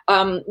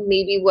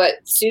 maybe what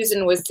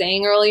Susan was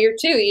saying earlier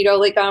too,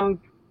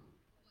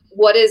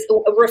 what is,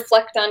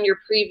 reflect on your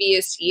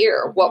previous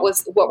year? What were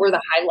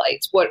the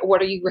highlights?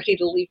 What are you ready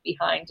to leave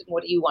behind? And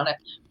what do you want to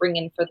bring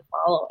in for the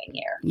following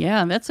year?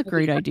 Yeah, that's a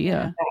great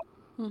idea.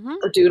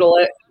 Or doodle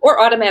it, or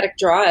automatic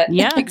draw it.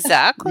 Yeah,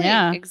 exactly.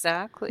 Yeah.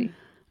 Exactly.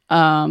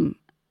 Also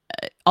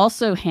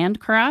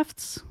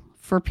handcrafts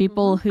for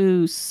people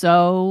who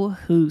sew,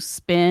 who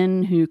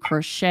spin, who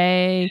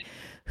crochet,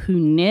 who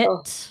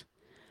knit.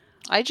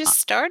 I just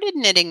started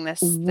knitting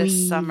this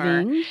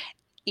summer.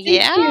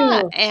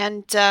 Yeah,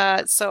 and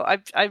so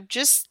I've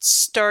just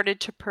started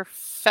to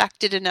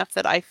perfect it enough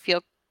that I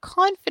feel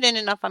confident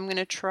enough I'm going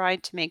to try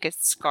to make a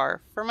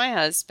scarf for my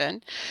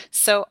husband.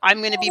 So I'm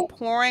going to be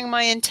pouring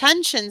my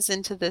intentions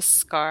into this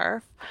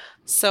scarf.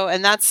 So,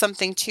 and that's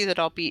something too that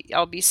I'll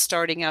be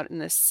starting out in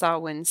this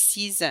Samhain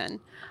season.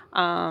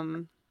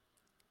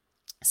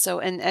 So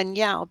and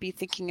yeah, I'll be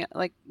thinking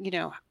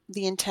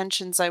the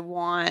intentions I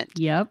want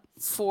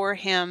for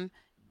him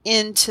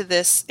into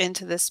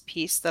this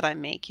piece that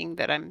I'm making,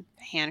 that I'm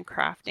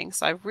handcrafting.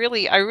 So I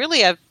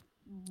really have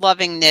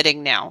loving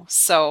knitting now.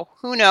 So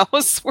who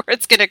knows where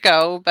it's going to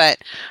go, but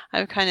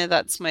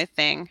that's my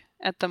thing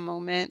at the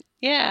moment.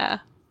 Yeah.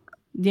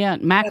 Yeah.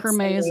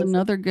 Macrame is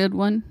another good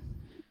one.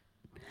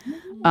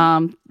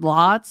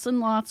 Lots and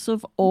lots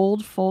of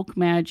old folk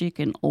magic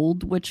and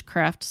old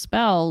witchcraft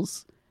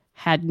spells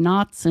had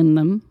knots in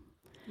them,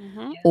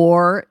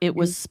 or it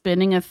was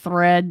spinning a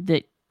thread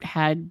that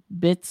had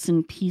bits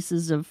and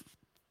pieces of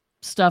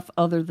stuff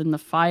other than the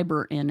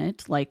fiber in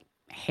it, like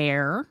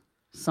hair,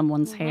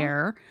 someone's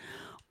hair,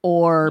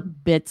 or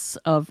bits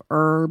of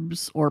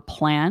herbs or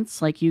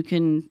plants. Like you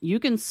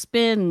can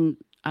spin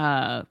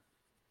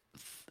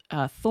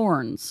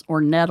thorns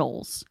or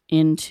nettles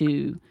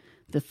into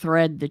the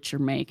thread that you're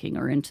making,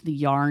 or into the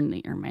yarn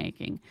that you're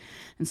making.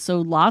 And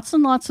so lots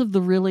and lots of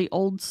the really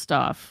old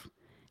stuff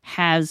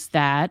has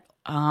that.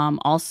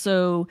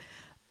 Also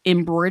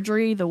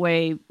embroidery, the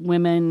way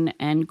women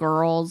and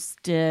girls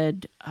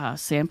did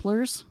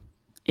samplers.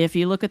 If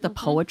you look at the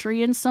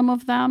poetry in some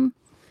of them,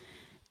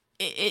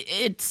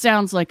 it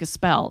sounds like a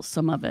spell,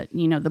 some of it.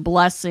 The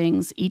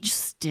blessings, each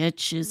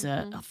stitch is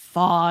a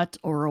thought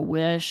or a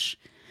wish.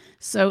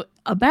 So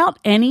about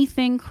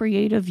anything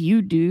creative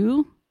you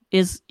do,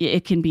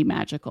 it can be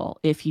magical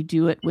if you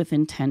do it with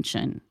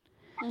intention.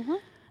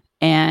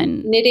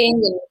 And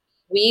knitting and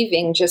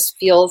weaving just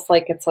feels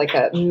like it's like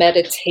a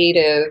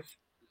meditative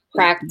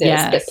practice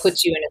that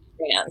puts you in a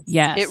trance.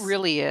 Yes, it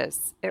really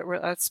is.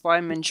 That's why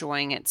I'm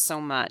enjoying it so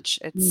much.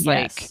 It's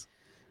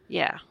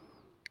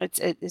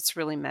it's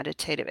really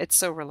meditative. It's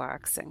so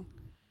relaxing.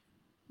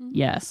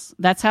 Yes,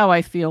 that's how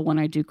I feel when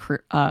I do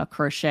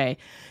crochet.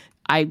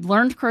 I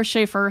learned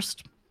crochet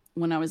first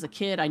when I was a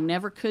kid. I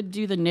never could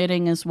do the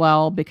knitting as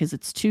well because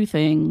it's two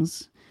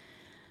things.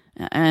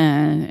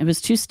 It was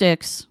two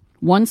sticks.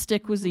 One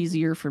stick was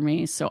easier for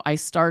me, so I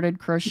started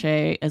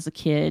crochet as a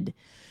kid,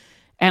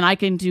 and I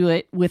can do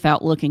it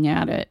without looking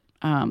at it.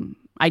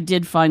 I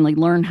did finally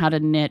learn how to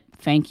knit.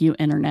 Thank you,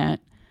 internet.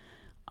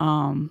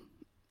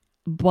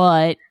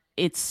 But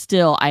it's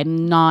still,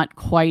 I'm not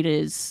quite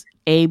as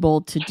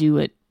able to do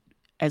it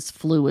as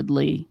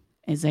fluidly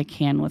as I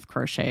can with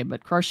crochet.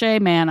 But crochet,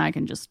 man, I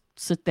can just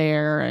sit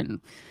there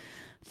and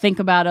think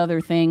about other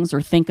things,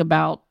 or think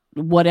about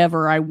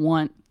whatever I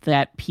want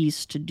that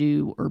piece to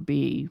do or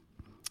be.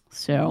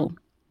 So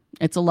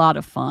it's a lot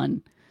of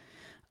fun.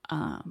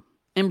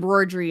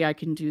 Embroidery, I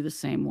can do the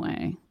same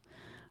way.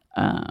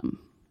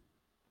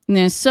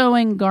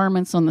 Sewing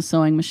garments on the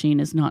sewing machine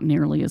is not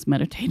nearly as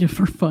meditative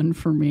or fun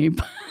for me,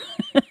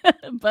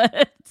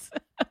 but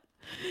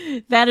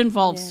that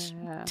involves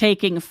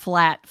taking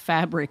flat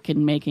fabric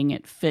and making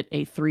it fit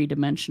a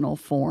 3-dimensional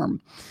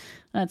form.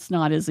 That's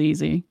not as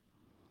easy.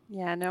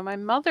 Yeah, no, my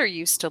mother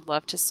used to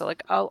love to sew.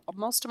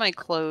 Most of my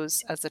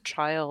clothes as a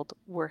child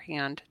were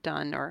hand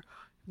done or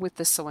with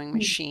the sewing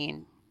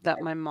machine.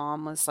 That my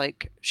mom was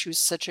she was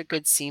such a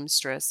good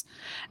seamstress.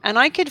 And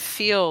I could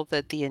feel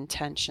that the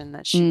intention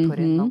that she put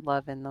in, the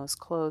love in those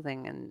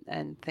clothing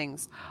and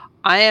things.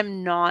 I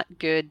am not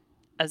good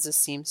as a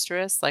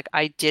seamstress.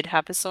 I did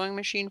have a sewing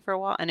machine for a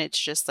while, and it's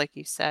just like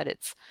you said,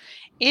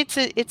 it's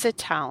a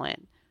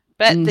talent.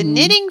 But the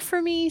knitting for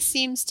me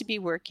seems to be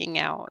working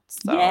out.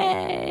 So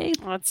yay!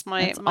 That's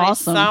my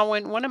awesome.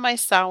 Samhain, one of my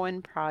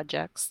Samhain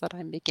projects that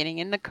I'm beginning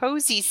in the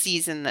cozy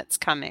season that's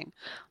coming.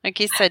 Like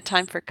you said,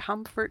 time for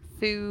comfort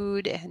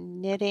food and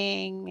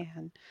knitting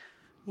and,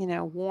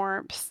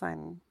 warmth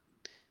and,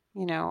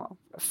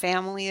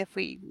 family if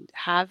we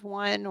have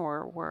one,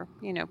 or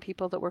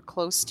people that we're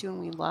close to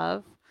and we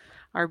love.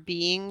 Our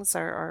beings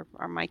are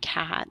my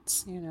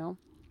cats,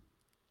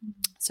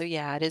 So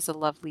yeah, it is a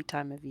lovely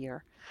time of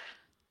year.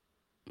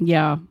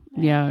 Yeah.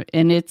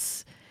 And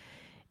it's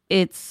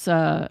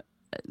I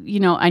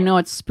know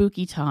it's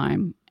spooky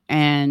time,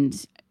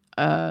 and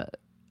I'm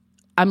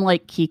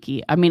like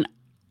Kiki. I mean,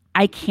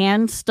 I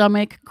can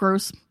stomach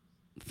gross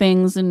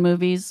things in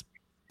movies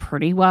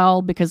pretty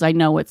well because I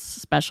know it's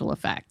special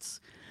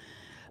effects.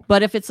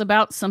 But if it's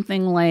about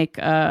something like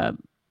a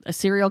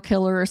serial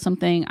killer or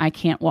something, I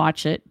can't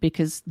watch it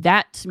because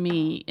that to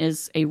me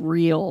is a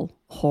real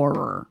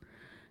horror.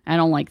 I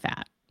don't like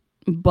that.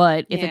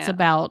 But if it's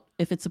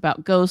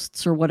about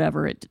ghosts or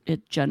whatever,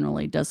 it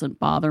generally doesn't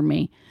bother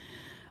me.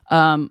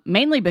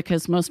 Mainly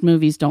because most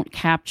movies don't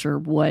capture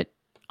what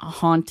a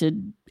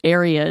haunted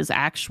area is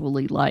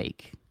actually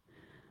like.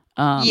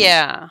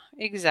 Yeah,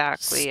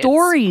 exactly.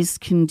 Stories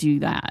can do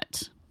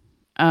that.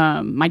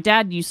 My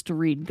dad used to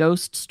read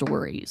ghost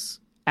stories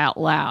out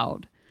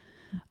loud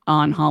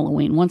on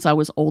Halloween once I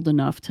was old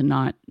enough to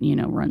not,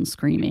 run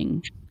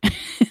screaming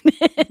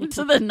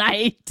into the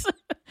night.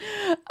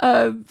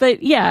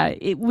 But yeah,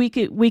 we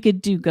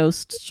could do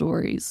ghost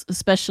stories,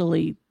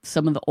 especially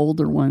some of the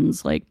older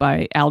ones like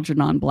by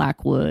Algernon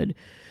Blackwood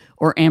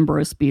or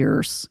Ambrose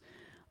Bierce.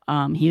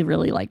 He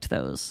really liked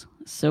those.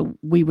 So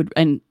we would,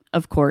 and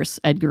of course,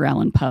 Edgar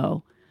Allan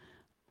Poe.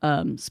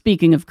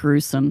 Speaking of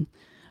gruesome,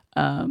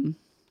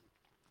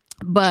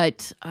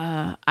 but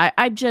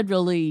I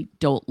generally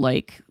don't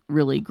like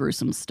really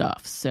gruesome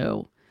stuff.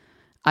 So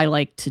I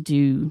like to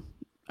do,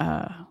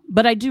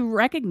 but I do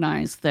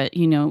recognize that,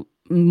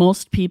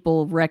 most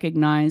people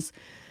recognize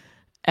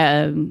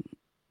the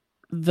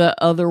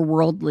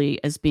otherworldly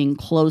as being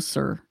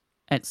closer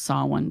at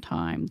Samhain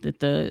time, that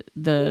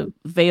the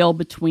veil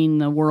between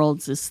the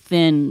worlds is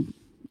thin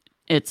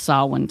at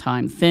Samhain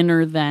time,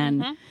 thinner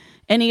than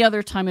any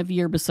other time of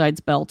year besides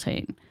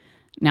Beltane.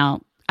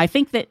 Now, I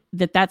think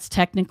that's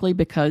technically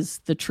because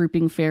the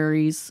trooping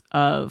fairies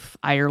of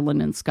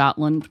Ireland and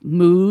Scotland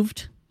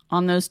moved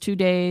on those 2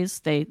 days.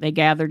 They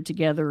gathered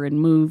together and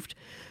moved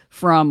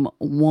from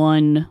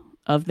one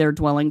of their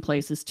dwelling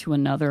places to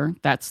another.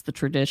 That's the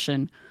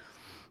tradition.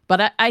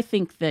 But I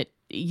think that,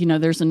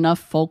 there's enough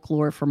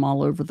folklore from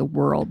all over the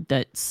world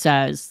that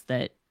says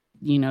that,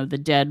 the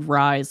dead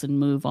rise and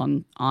move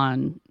on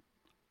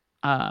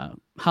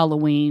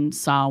Halloween,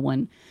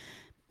 Samhain.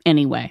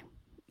 Anyway,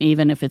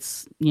 even if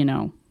it's,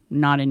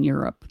 not in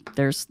Europe,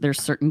 there's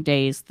certain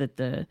days that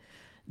the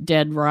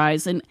dead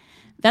rise. And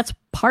that's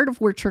part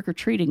of where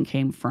trick-or-treating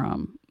came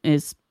from,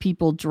 is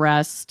people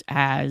dressed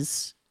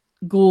as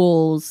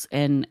ghouls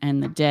and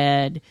the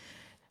dead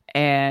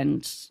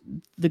and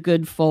the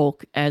good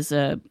folk as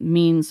a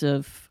means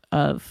of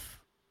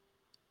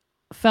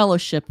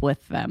fellowship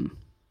with them.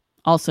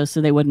 Also,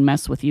 so they wouldn't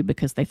mess with you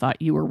because they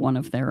thought you were one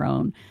of their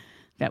own.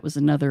 That was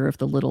another of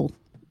the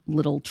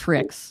little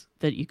tricks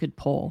that you could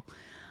pull.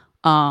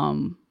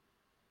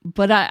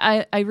 But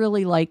I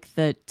really like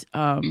that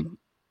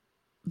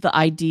the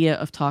idea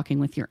of talking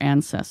with your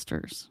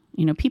ancestors.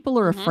 People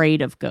are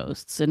afraid of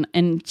ghosts,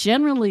 and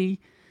generally,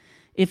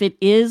 if it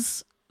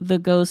is the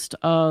ghost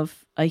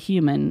of a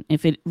human,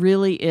 if it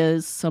really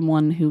is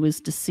someone who is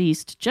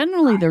deceased,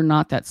 generally they're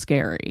not that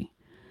scary.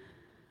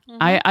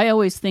 I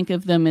always think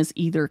of them as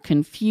either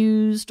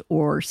confused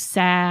or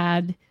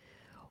sad,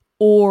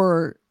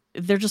 or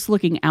they're just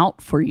looking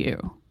out for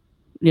you.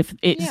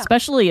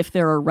 Especially if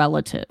they're a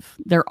relative,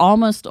 they're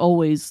almost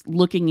always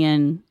looking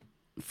in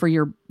for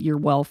your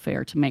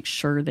welfare to make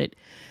sure that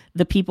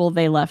the people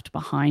they left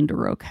behind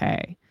are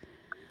okay.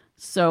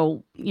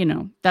 So,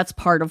 that's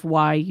part of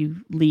why you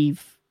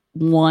leave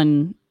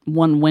one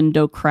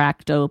window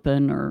cracked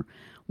open or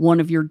one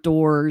of your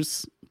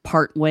doors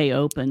part way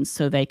open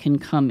so they can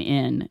come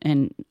in,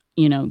 and,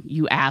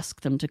 you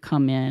ask them to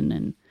come in.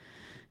 And,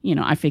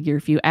 I figure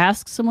if you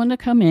ask someone to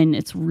come in,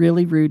 it's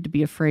really rude to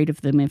be afraid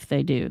of them if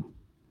they do.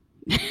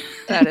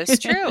 That is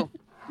true.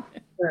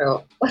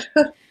 True.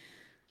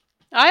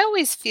 I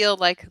always feel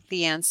like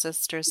the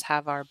ancestors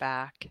have our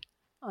back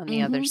on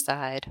the other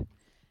side.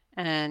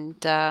 And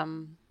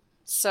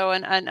so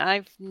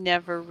I've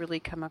never really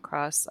come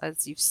across,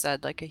 as you've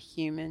said, like a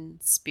human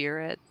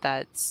spirit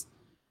that's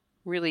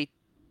really,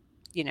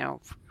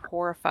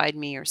 horrified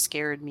me or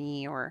scared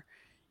me, or,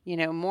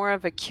 more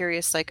of a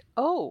curious, like,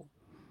 oh,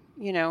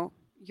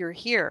 you're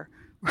here.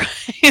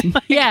 Right?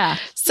 Like, yeah.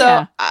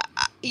 So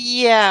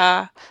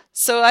yeah.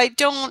 So I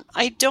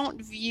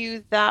don't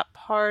view that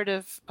part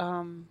of,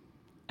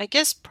 I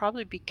guess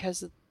probably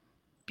because of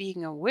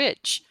being a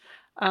witch,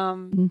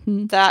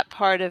 that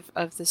part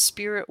of the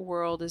spirit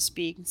world as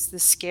being the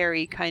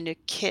scary kind of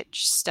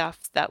kitsch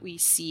stuff that we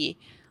see,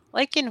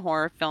 like in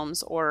horror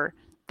films, or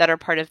that are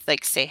part of,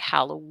 like, say,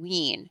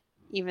 Halloween,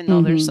 even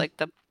though there's Mhm. like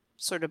the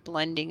sort of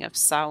blending of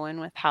Samhain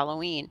with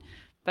Halloween.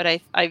 But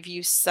I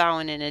view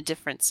Samhain in a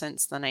different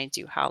sense than I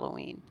do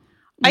Halloween.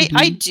 I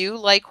Mhm. do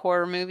like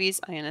horror movies.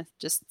 I'm gonna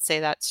just say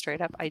that straight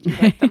up. I do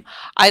like them.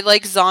 I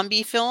like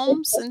zombie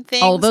films and Oh,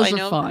 things. those I are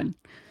know, fun.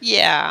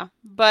 yeah,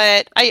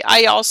 but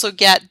I also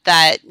get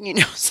that,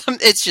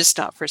 it's just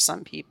not for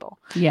some people.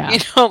 Yeah.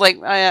 Like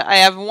I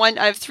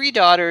have 3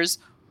 daughters.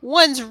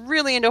 One's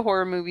really into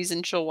horror movies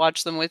and she'll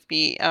watch them with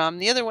me.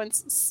 The other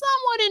one's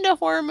somewhat into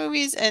horror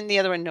movies, and the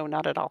other one, no,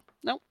 not at all.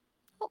 Nope.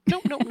 Nope,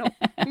 nope, nope,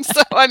 nope.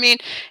 So I mean,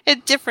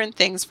 it's different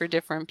things for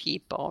different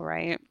people,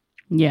 right?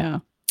 Yeah.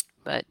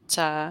 But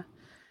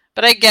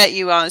I get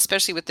you on,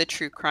 especially with the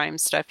true crime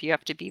stuff. You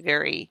have to be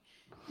very,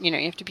 you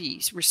have to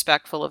be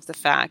respectful of the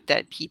fact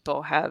that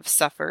people have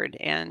suffered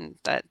and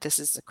that this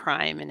is a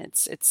crime, and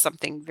it's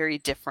something very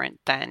different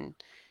than,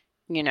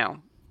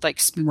 like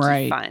spooky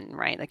Right. fun,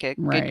 right? Like a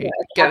Right. good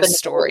Cabin in ghost the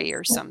story or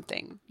Woods.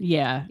 something.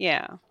 Yeah.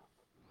 Yeah.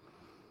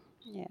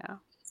 Yeah.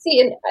 See,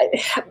 and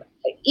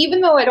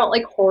even though I don't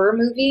like horror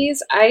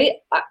movies, I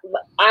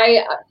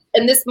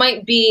and this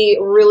might be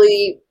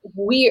really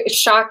weird,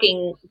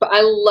 shocking, but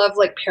I love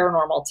like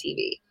paranormal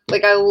TV.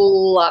 Like I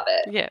love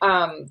it. Yeah.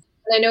 And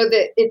I know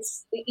that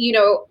it's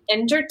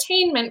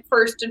entertainment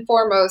first and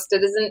foremost.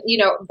 It isn't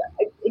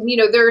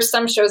there are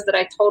some shows that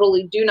I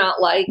totally do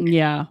not like.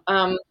 Yeah.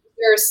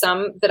 There are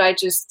some that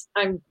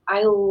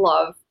I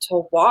love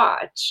to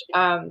watch.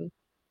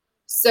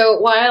 So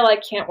while I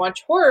can't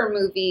watch horror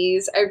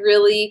movies, I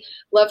really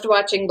loved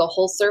watching the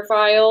Holzer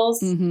Files.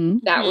 Mm-hmm.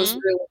 That was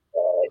really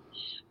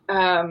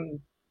good.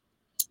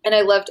 And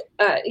I loved,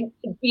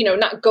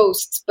 not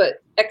ghosts,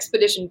 but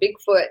Expedition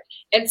Bigfoot.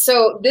 And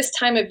so this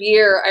time of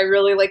year, I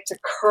really like to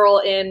curl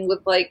in with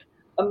like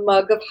a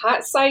mug of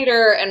hot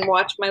cider and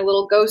watch my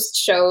little ghost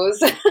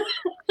shows.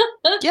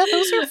 Yeah,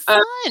 those are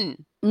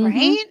fun,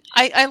 right?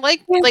 I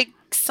like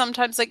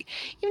sometimes, like,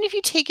 even if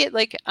you take it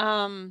like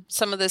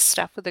some of this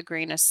stuff with a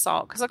grain of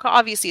salt, because like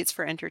obviously it's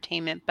for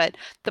entertainment, but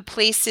the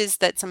places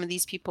that some of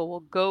these people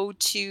will go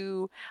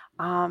to,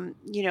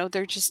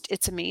 they're just,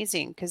 it's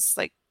amazing, because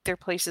like they're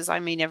places I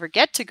may never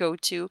get to go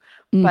to,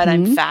 but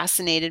I'm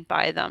fascinated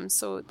by them.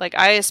 So like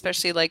I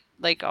especially like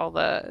all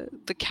the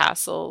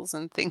castles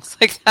and things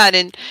like that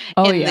in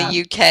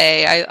the UK.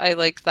 I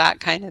like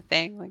that kind of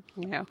thing, like,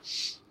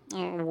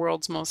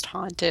 world's most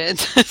haunted.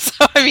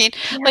 So I mean,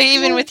 like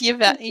even with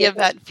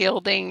Yvette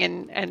Fielding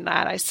and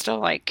that, I still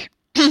like,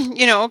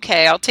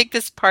 okay, I'll take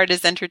this part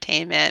as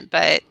entertainment,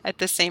 but at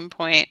the same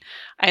point,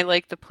 I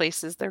like the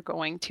places they're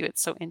going to.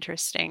 It's so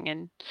interesting,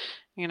 and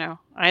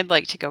I'd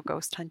like to go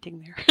ghost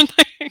hunting there.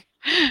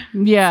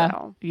 Yeah.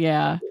 So,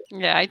 yeah.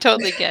 Yeah, I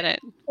totally get it.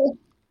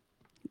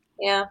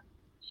 Yeah.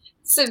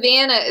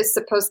 Savannah is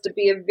supposed to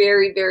be a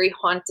very, very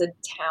haunted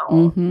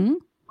town. Mm-hmm.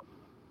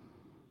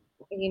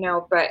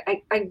 But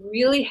I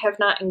really have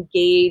not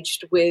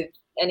engaged with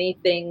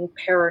anything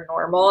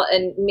paranormal,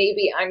 and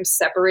maybe I'm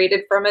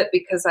separated from it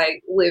because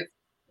I live,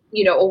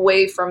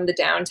 away from the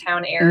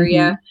downtown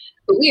area.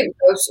 But we have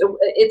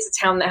it's a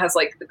town that has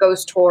like the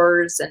ghost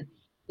tours, and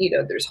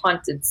there's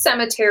haunted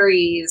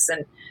cemeteries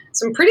and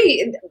some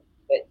pretty.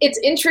 It's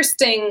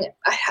interesting.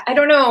 I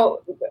don't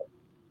know.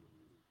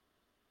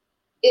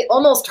 It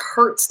almost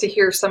hurts to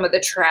hear some of the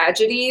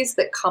tragedies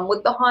that come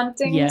with the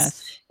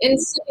hauntings in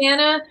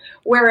Savannah.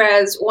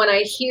 Whereas when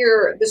I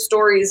hear the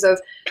stories of,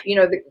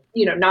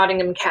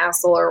 Nottingham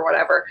Castle or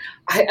whatever,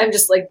 I'm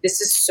just like,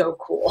 this is so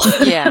cool.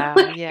 Yeah.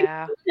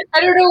 Yeah.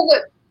 I don't know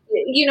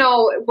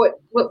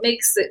what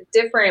makes it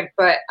different,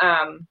 but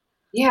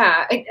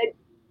yeah,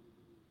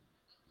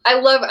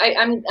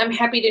 I'm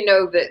happy to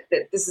know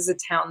that this is a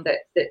town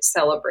that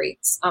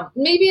celebrates.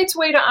 Maybe it's a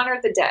way to honor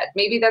the dead.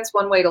 Maybe that's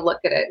one way to look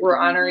at it. We're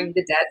honoring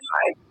the dead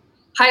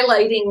by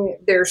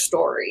highlighting their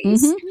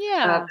stories.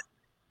 Yeah.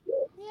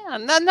 Yeah,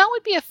 and that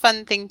would be a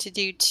fun thing to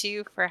do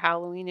too for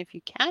Halloween if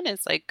you can,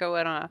 is like go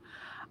on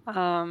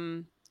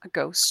a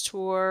ghost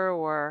tour,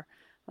 or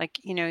like,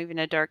 even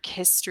a dark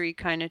history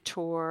kind of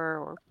tour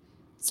or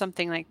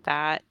something like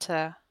that,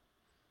 to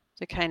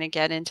kind of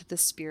get into the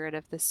spirit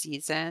of the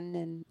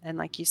season. And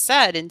like you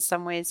said, in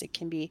some ways it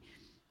can be,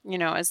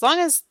 as long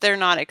as they're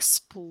not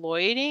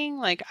exploiting,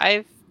 like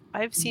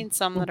I've seen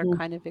some that are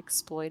kind of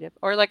exploitive,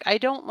 or like I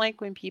don't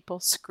like when people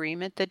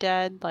scream at the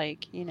dead,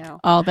 like,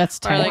 Oh, that's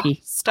or like,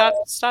 tacky.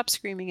 stop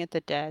screaming at the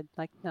dead,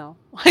 like, no.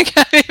 Like,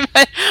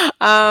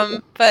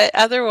 but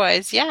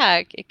otherwise,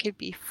 yeah, it could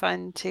be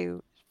fun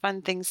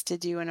things to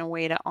do in a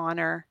way to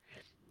honor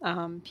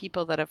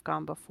people that have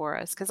gone before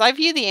us, because I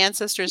view the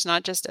ancestors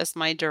not just as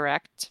my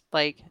direct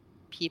like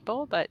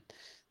people, but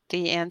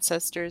the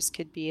ancestors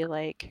could be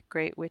like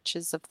great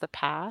witches of the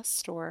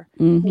past, or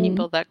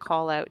people that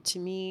call out to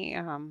me,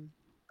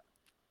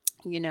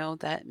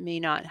 that may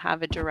not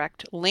have a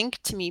direct link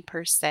to me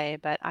per se,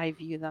 but I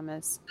view them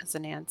as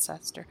an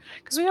ancestor,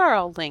 because we are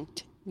all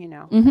linked,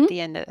 at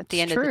the end of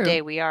the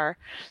day we are.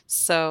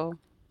 So,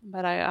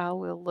 but I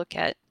will look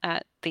at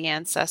the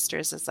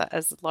ancestors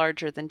as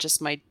larger than just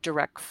my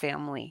direct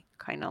family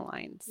kind of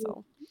line.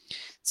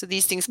 So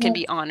these things can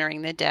be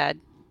honoring the dead.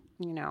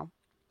 you know,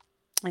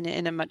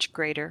 in a much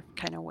greater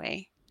kind of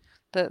way.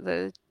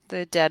 The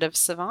dead of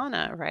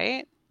Savannah,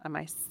 right? Am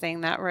I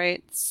saying that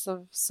right?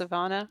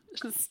 Savannah?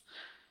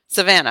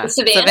 Savannah.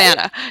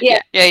 Savannah.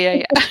 Yeah.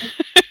 Yeah.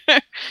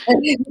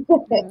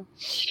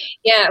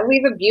 Yeah,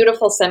 we have a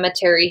beautiful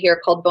cemetery here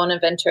called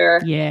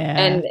Bonaventure. Yeah,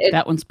 and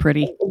that one's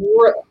pretty.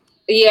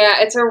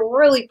 Yeah, it's a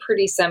really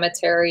pretty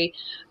cemetery.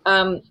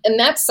 And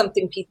that's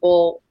something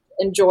people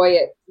enjoy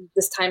at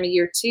this time of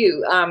year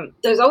too.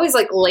 There's always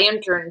like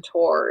lantern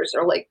tours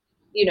or like,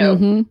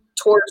 Mm-hmm.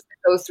 tours that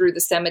go through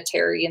the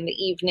cemetery in the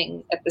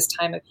evening at this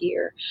time of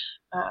year.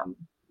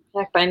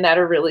 I find that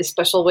a really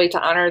special way to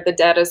honor the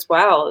dead as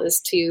well, is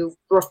to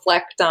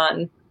reflect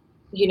on,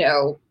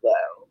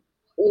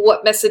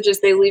 what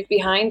messages they leave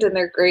behind in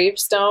their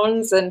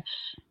gravestones. And,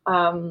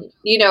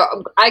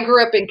 I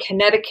grew up in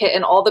Connecticut,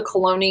 and all the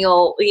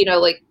colonial,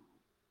 like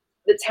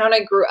the town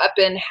I grew up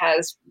in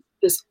has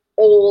this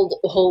old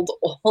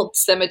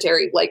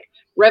cemetery, like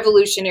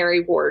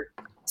Revolutionary War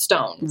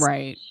stones.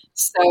 Right.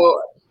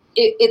 So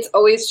it's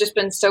always just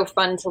been so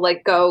fun to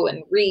like go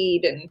and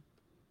read, and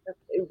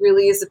it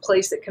really is a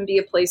place that can be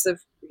a place of,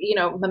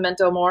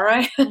 memento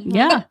mori.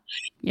 Yeah.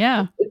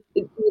 Yeah.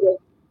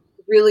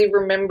 Really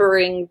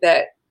remembering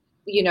that,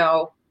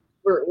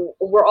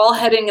 we're all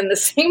heading in the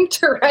same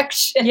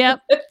direction.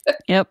 Yep.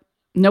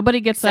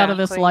 Nobody gets out of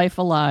this Exactly. life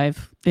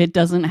alive. It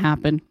doesn't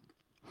happen.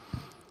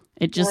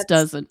 It just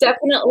doesn't.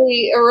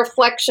 Definitely a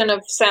reflection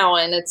of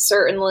Samhain. It's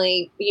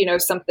certainly,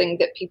 something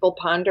that people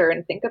ponder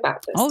and think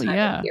about this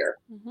time of year.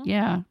 Mm-hmm.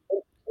 Yeah.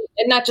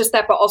 And not just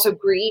that, but also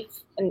grief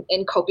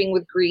and coping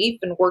with grief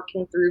and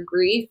working through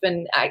grief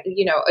and,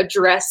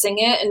 addressing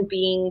it and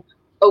being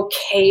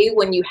okay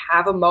when you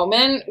have a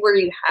moment where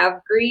you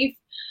have grief.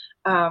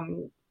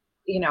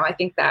 I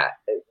think that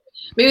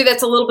maybe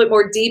that's a little bit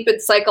more deep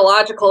and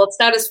psychological. It's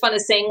not as fun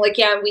as saying like,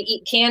 yeah, we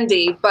eat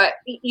candy, but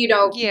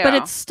But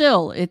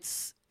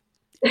it's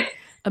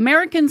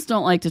Americans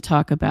don't like to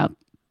talk about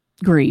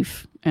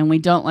grief, and we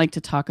don't like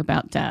to talk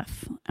about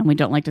death, and we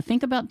don't like to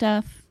think about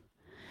death.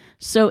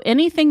 So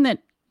anything that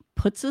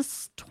puts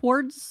us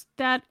towards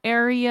that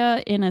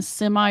area in a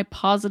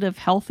semi-positive,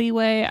 healthy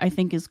way, I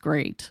think is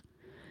great.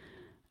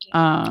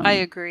 I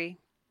agree.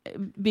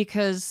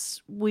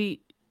 Because we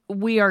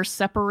are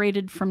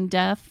separated from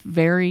death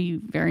very,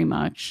 very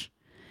much.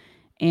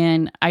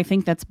 And I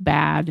think that's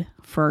bad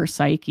for our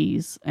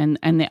psyches. And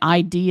the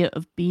idea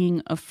of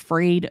being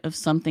afraid of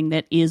something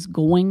that is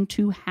going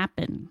to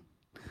happen,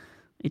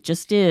 it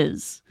just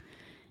is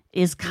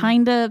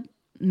kind of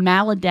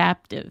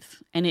maladaptive.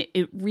 And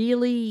it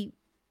really,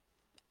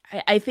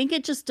 I think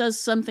it just does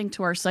something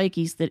to our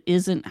psyches that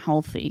isn't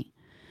healthy.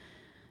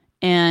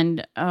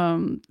 And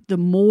the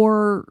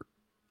more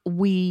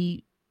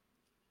we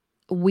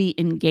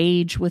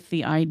engage with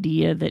the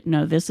idea that,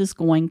 no, this is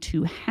going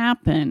to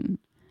happen,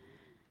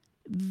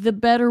 the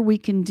better we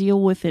can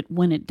deal with it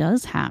when it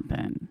does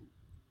happen.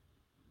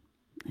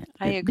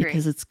 I agree.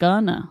 Because it's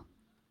gonna.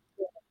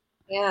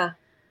 Yeah.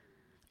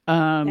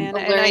 And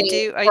I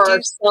do.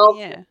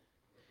 Yeah.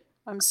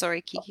 I'm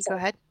sorry, Kiki, go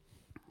ahead.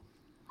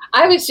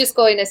 I was just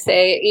going to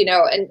say,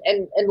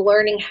 and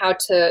learning how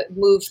to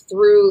move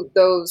through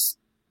those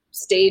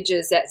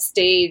stages, that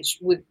stage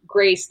with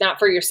grace, not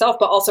for yourself,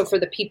 but also for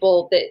the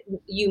people that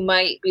you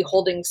might be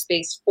holding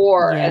space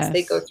for as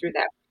they go through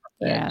that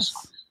process.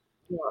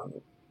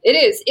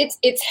 Yes.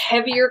 It's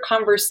heavier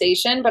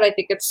conversation, but I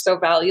think it's so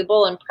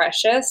valuable and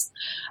precious.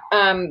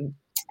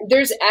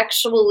 There's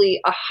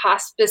actually a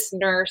hospice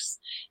nurse,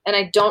 and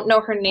I don't know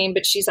her name,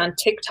 but she's on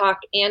TikTok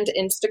and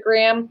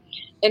Instagram,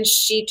 and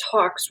she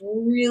talks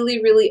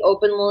really, really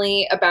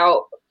openly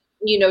about,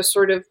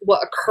 sort of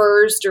what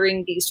occurs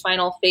during these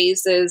final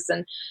phases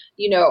and,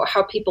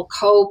 how people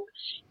cope.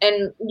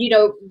 And,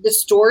 the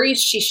stories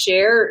she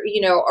shares,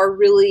 are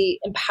really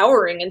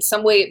empowering. In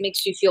some way, it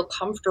makes you feel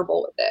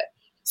comfortable with it.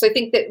 So I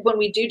think that when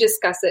we do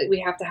discuss it, we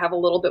have to have a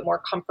little bit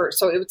more comfort.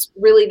 So it was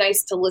really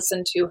nice to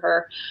listen to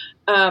her.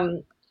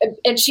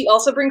 And she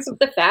also brings up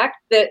the fact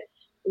that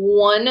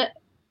one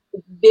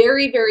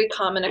very, very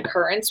common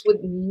occurrence with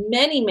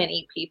many,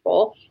 many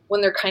people when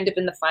they're kind of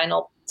in the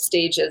final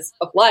stages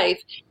of life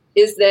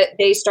is that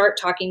they start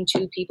talking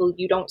to people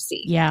you don't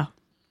see. Yeah.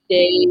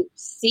 They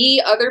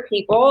see other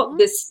people.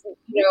 This,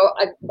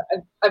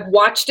 I've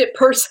watched it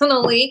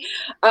personally.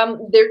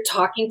 They're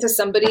talking to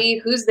somebody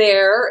who's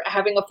there,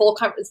 having a full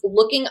conversation,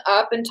 looking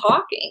up and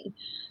talking.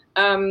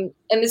 And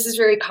this is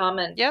very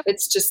common. Yep.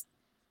 It's just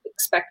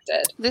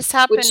expected. This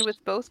happened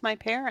with both my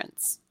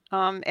parents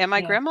and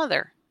my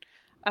grandmother.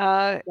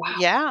 Wow.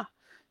 Yeah.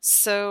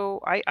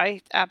 So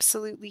I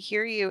absolutely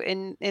hear you.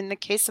 In the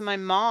case of my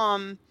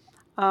mom,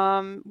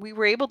 we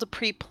were able to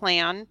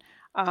pre-plan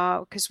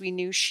because we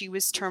knew she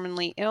was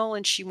terminally ill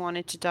and she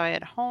wanted to die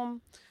at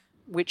home,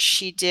 which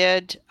she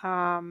did,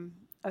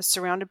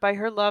 surrounded by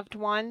her loved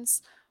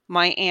ones.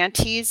 My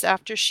aunties,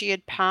 after she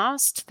had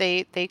passed,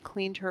 they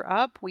cleaned her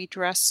up. We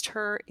dressed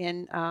her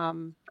in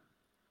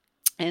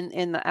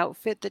the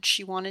outfit that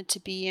she wanted to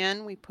be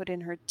in. We put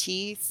in her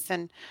teeth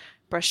and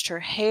brushed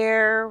her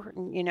hair,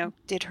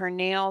 did her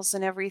nails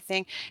and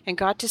everything, and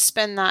got to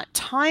spend that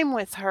time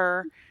with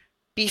her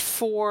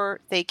before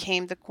the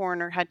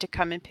coroner had to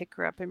come and pick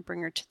her up and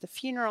bring her to the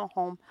funeral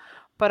home.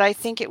 But I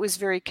think it was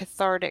very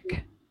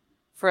cathartic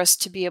for us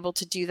to be able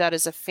to do that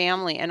as a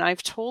family. And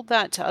I've told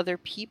that to other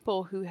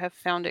people who have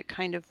found it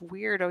kind of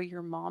weird. Oh,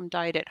 your mom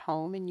died at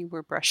home and you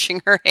were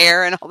brushing her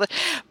hair and all that.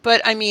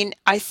 But I mean,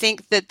 I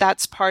think that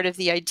that's part of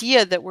the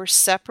idea, that we're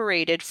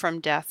separated from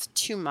death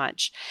too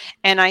much.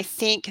 And I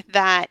think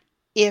that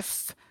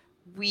if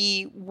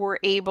we were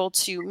able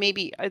to,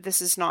 maybe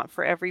this is not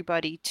for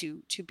everybody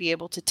to be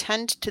able to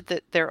tend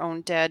to their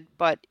own dead,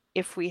 but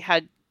if we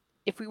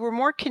were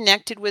more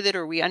connected with it,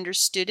 or we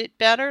understood it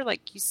better,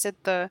 like you said,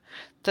 the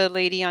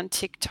lady on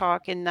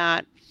TikTok, in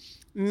that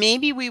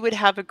maybe we would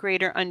have a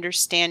greater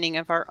understanding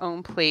of our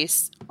own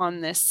place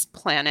on this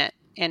planet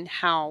and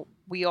how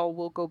we all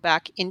will go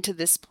back into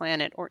this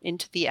planet or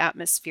into the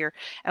atmosphere,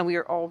 and we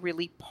are all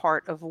really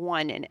part of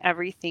one, and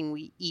everything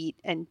we eat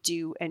and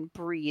do and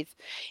breathe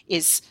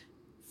is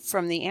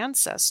from the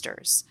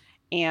ancestors,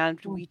 and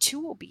we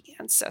too will be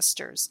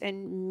ancestors.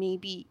 And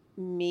maybe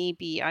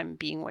I'm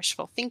being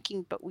wishful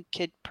thinking, but we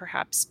could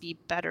perhaps be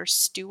better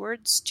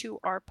stewards to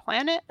our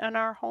planet and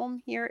our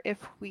home here if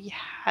we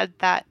had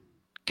that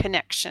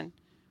connection,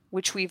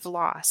 which we've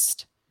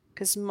lost,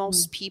 because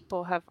most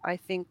people have, I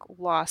think,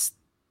 lost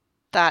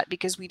that,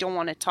 because we don't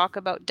want to talk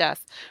about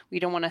death. We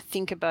don't want to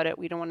think about it.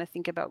 We don't want to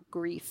think about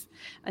grief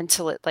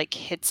until it like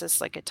hits us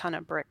like a ton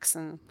of bricks.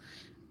 And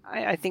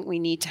I think we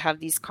need to have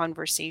these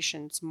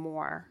conversations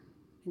more,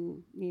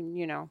 and,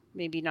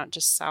 maybe not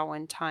just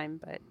Samhain time,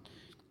 but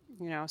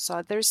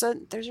so there's a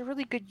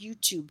really good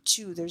YouTube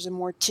too. There's a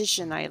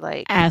mortician I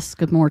like.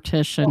 Ask a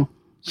Mortician.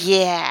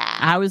 Yeah.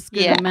 I was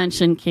going to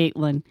mention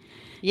Caitlin.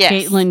 Yes.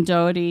 Caitlin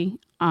Doty.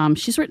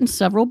 She's written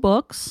several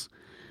books.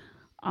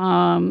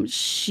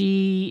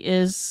 She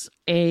is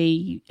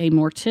a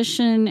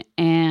mortician,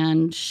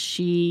 and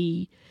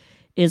she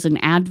is an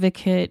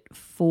advocate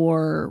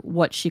for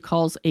what she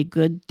calls a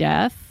good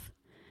death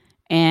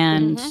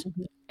and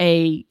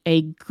a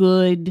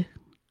good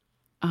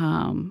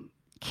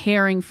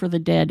caring for the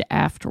dead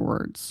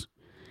afterwards.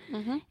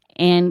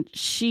 And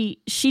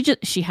she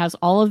has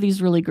all of these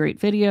really great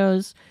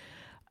videos.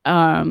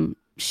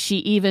 She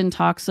even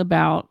talks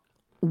about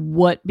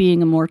what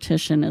being a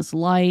mortician is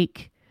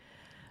like.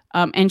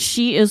 And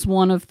she is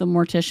one of the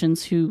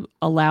morticians who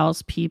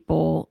allows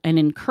people and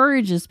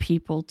encourages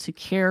people to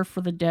care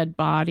for the dead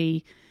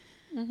body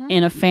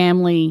in a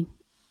family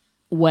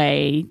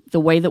way, the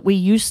way that we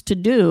used to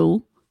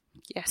do.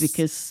 Yes.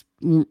 Because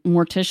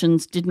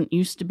morticians didn't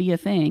used to be a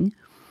thing.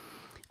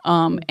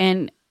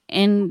 And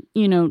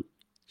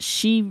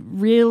she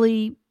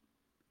really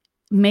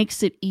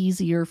makes it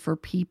easier for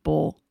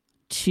people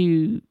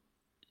to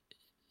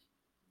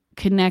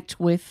connect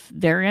with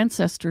their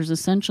ancestors,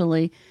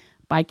 essentially,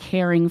 by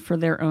caring for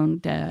their own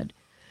dead.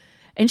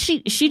 And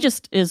she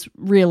just is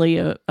really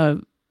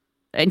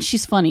and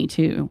she's funny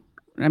too.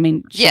 I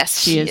mean,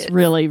 she is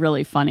really,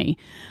 really funny.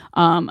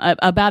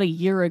 About a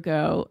year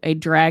ago, a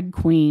drag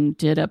queen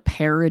did a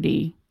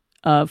parody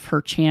of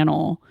her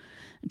channel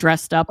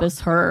dressed up as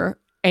her,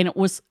 and it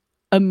was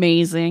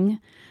amazing.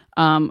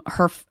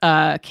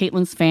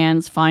 Caitlin's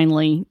fans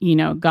finally,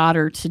 got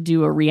her to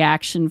do a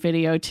reaction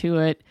video to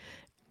it.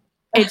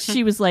 And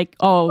she was like,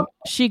 oh,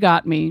 she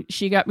got me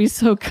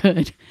so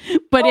good.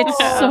 But it's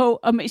so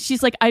amazing.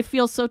 She's like, I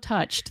feel so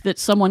touched that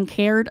someone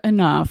cared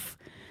enough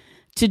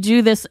to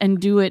do this and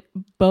do it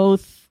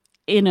both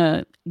in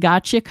a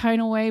gotcha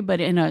kind of way, but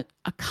in a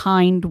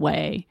kind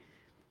way.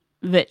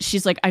 That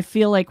she's like, I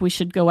feel like we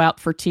should go out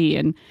for tea.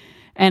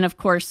 And of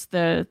course,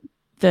 the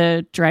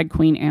drag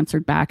queen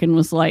answered back and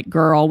was like,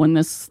 girl, when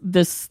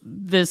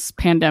this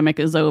pandemic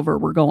is over,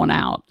 we're going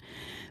out.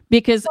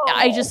 Because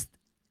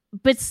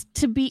but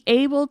to be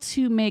able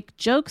to make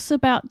jokes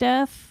about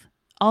death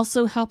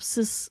also helps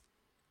us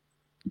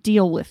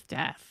deal with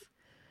death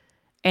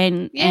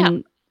and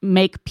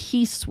make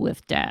peace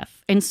with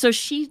death. And so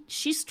she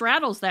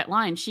straddles that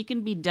line. She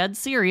can be dead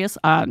serious.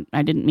 I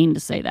didn't mean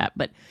to say that,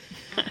 but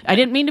I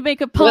didn't mean to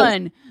make a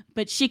pun,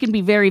 but she can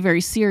be very,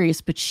 very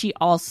serious, but she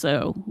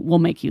also will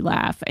make you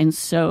laugh. And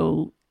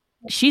so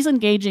she's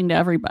engaging to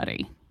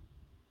everybody.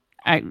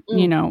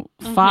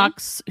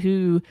 Fox,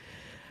 who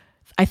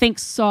I think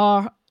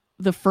saw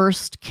the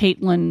first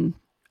Caitlin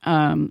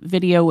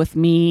video with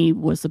me,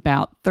 was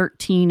about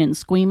 13 and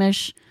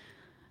squeamish.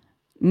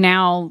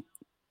 Now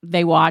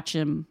they watch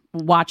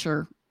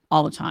her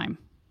all the time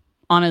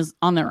on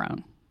their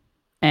own,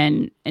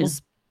 and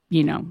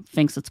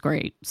thinks it's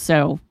great.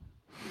 So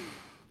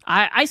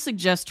I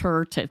suggest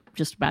her to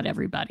just about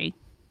everybody.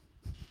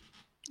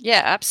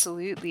 Yeah,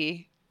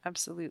 absolutely.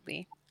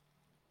 Absolutely.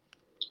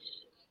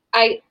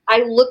 I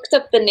looked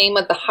up the name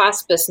of the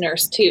hospice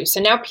nurse too.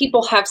 So now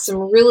people have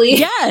some really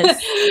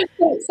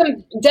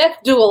some death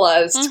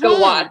doulas to go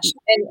watch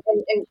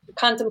and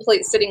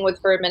contemplate sitting with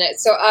for a minute.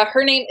 So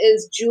her name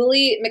is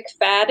Julie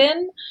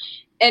McFadden,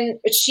 and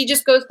she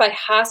just goes by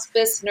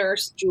Hospice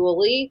Nurse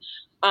Julie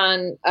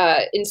on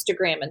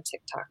Instagram and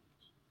TikTok.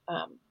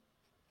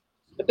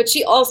 but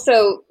she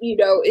also,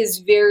 is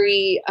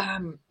very,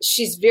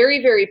 she's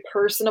very, very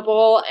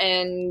personable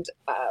and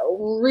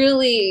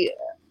really,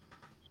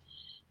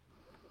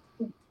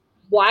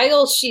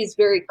 while she's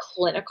very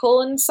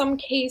clinical in some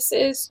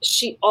cases,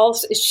 she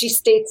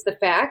states the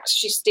facts,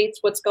 she states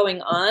what's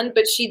going on,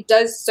 but she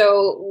does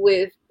so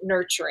with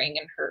nurturing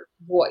in her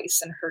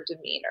voice and her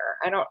demeanor.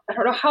 I don't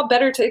know how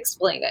better to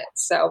explain it.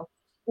 So,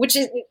 which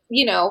is,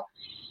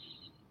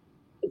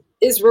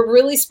 is a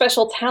really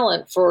special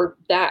talent for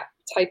that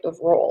type of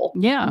role.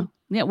 Yeah.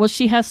 Yeah. Well,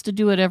 she has to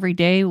do it every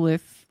day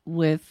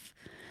with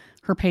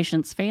her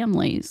patients'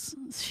 families.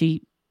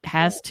 She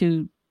has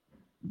to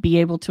be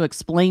able to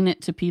explain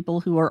it to people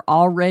who are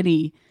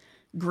already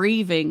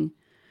grieving,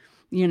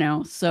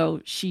 so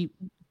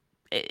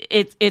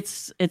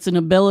it's an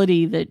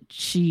ability that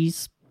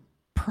she's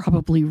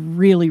probably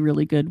really,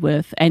 really good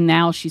with. And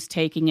now she's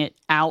taking it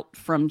out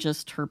from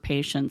just her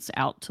patients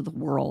out to the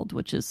world,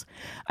 which is,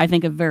 I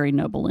think, a very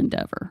noble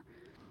endeavor.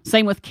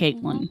 Same with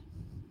Caitlin.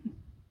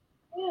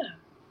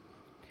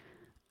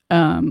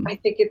 Yeah. I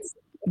think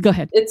go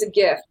ahead. It's a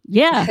gift.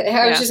 Yeah.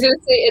 I was just going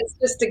to say it's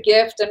just a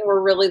gift, and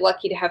we're really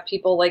lucky to have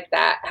people like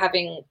that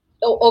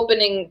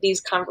opening these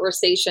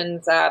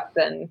conversations up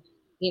and,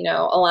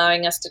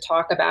 allowing us to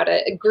talk about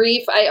it.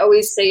 Grief, I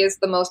always say, is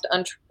the most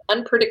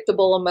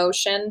unpredictable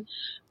emotion.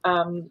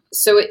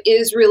 So it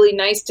is really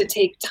nice to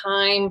take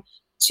time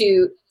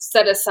to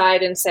set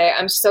aside and say,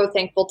 I'm so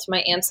thankful to my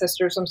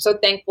ancestors. I'm so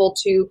thankful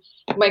to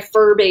my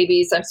fur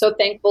babies. I'm so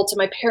thankful to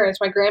my parents,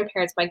 my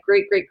grandparents, my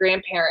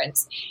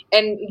great-great-grandparents.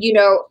 And,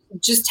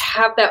 just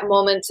have that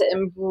moment to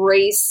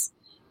embrace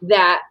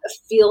that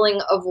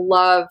feeling of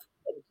love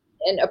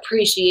and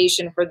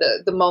appreciation for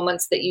the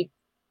moments that you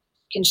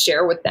can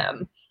share with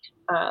them.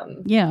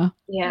 Yeah.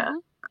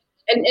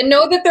 And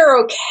know that they're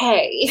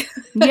okay.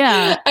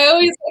 Yeah. I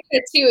always like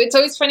that too. It's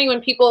always funny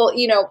when people,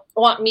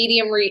 want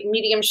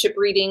mediumship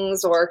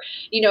readings or,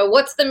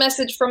 what's the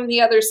message from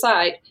the other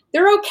side?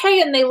 They're okay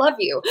and they love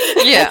you.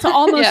 Yeah. It's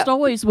almost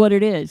always what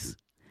it is.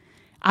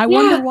 I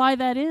wonder why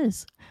that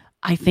is.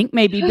 I think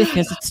maybe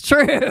because it's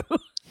true.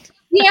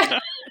 Yeah.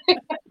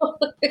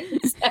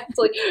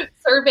 Exactly.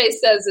 Survey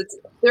says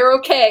they're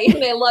okay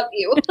and they love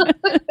you.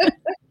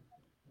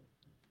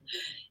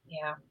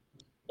 Yeah.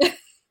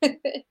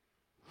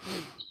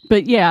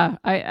 But yeah,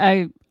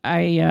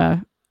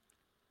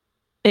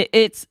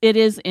 it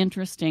is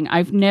interesting.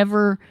 I'm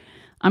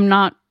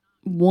not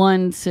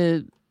one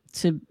to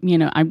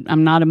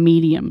I'm not a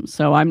medium,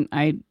 so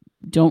I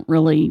don't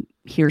really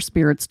hear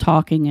spirits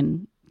talking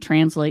and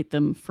translate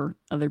them for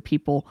other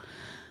people.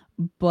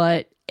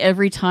 But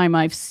every time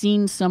I've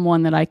seen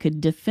someone that I could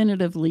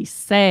definitively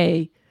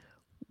say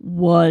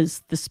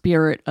was the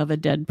spirit of a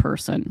dead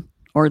person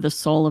or the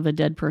soul of a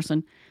dead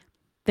person,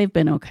 they've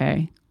been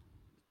okay.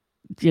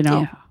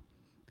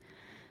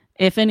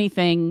 If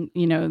anything,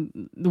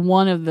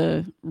 one of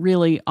the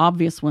really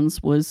obvious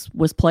ones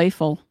was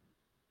playful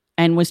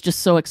and was just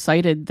so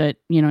excited that,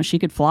 she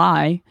could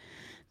fly,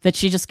 that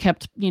she just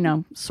kept,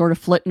 sort of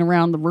flitting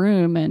around the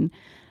room. And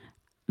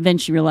then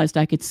she realized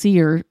I could see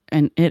her,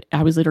 and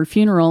I was at her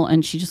funeral,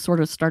 and she just sort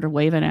of started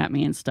waving at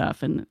me and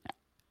stuff. And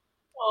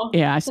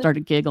I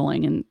started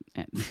giggling,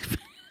 and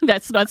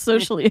that's not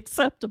socially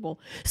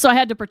acceptable. So I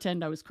had to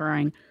pretend I was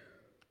crying.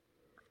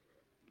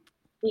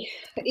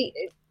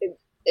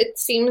 It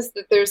seems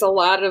that there's a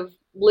lot of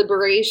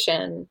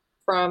liberation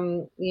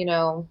from,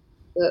 the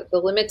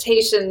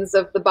limitations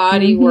of the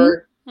body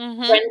we're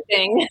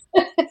renting.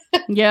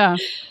 Yeah.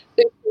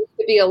 There seems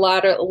to be a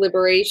lot of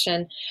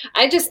liberation.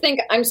 I just think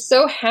I'm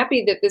so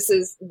happy that this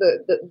is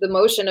the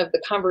motion of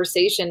the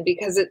conversation,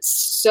 because it's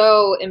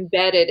so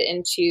embedded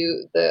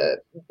into the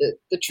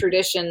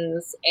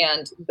traditions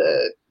and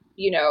the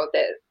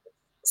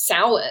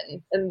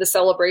Samhain and the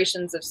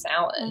celebrations of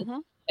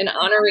Samhain and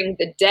honoring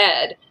the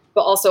dead,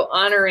 but also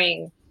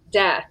honoring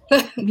death.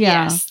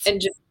 Yeah.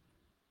 And just,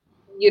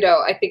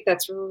 I think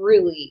that's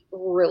really,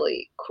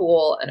 really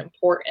cool and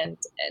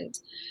important. And,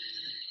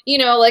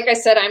 like I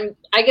said,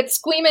 I get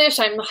squeamish,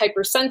 I'm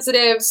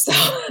hypersensitive, so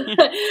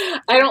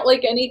I don't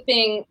like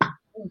anything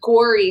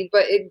gory,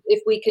 but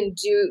if we can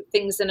do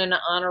things in an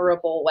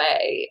honorable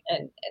way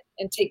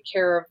and take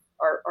care of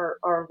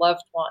our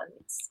loved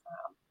ones,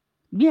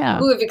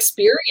 who have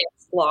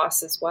experienced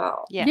loss as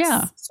well. Yes.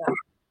 Yeah. So.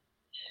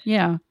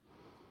 Yeah.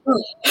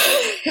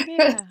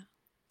 Yeah.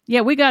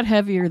 Yeah, we got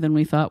heavier than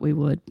we thought we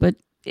would, but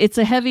it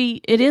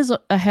is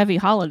a heavy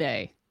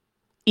holiday.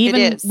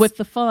 Even with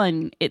the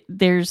fun,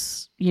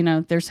 there's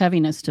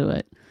heaviness to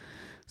it.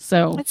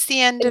 So it's the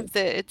end of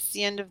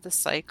the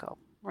cycle,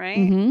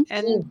 right?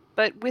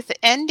 But with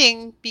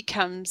ending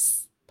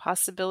becomes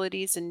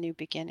possibilities and new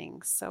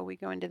beginnings. So we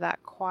go into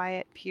that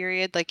quiet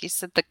period, like you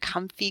said, the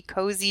comfy,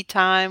 cozy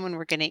time when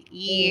we're going to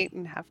eat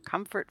and have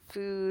comfort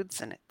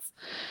foods, and it's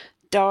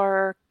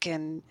dark,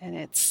 and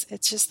it's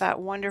just that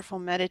wonderful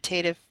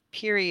meditative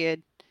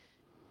period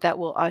that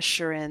will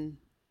usher in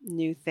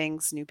new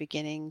things, new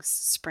beginnings.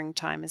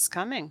 Springtime is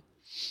coming.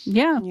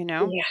 Yeah.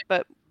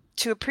 But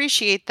to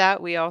appreciate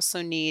that, we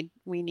also need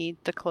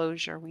the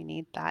closure. We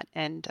need that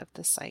end of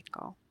the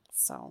cycle.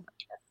 So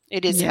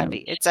it is Yeah.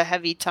 heavy. It's a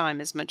heavy time.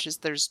 As much as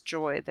there's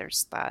joy,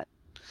 there's that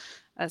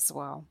as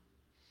well.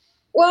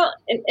 Well,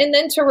 and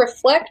then to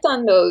reflect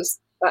on those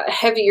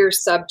heavier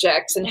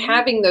subjects and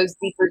having those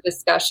deeper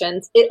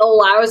discussions, it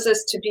allows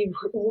us to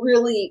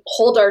really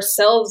hold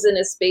ourselves in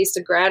a space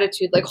of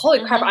gratitude. Like, holy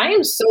crap, I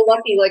am so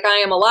lucky. Like, I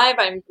am alive.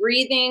 I'm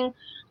breathing.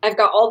 I've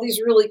got all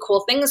these really cool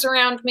things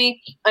around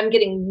me. I'm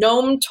getting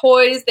gnome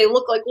toys. They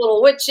look like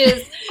little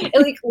witches. And,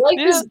 like, life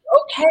is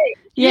okay.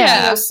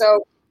 Yeah. You know,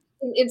 so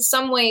in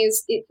some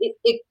ways,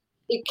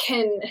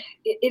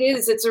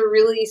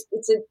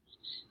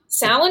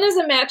 Samhain is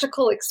a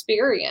magical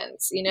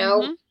experience, you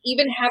know,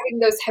 even having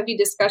those heavy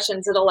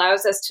discussions, it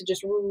allows us to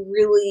just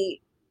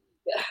really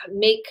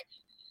make,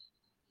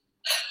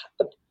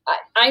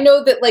 I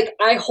know that, like,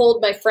 I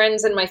hold my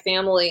friends and my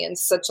family in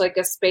such, like,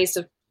 a space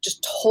of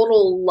just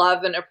total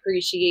love and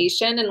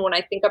appreciation. And when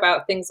I think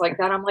about things like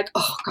that, I'm like,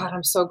 oh God,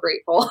 I'm so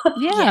grateful.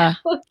 Yeah.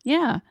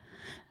 Yeah.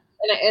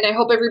 And I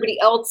hope everybody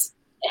else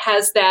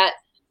has that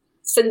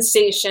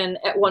sensation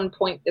at one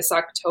point this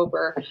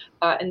October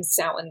in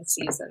Samhain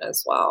season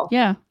as well.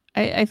 Yeah.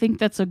 I think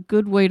that's a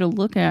good way to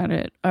look at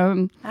it.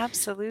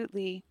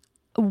 Absolutely.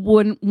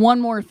 One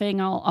more thing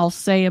I'll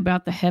say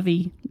about the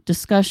heavy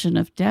discussion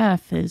of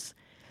death is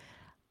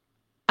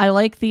I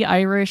like the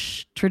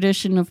Irish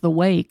tradition of the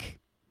wake,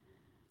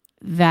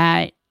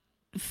 that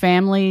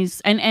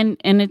families and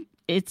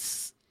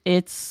it's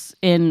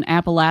in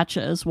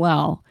Appalachia as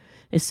well.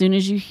 As soon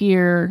as you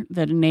hear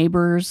that a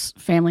neighbor's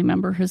family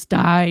member has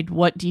died,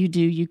 what do?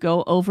 You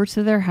go over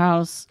to their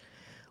house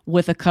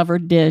with a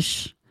covered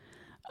dish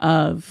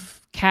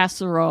of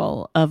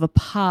casserole, of a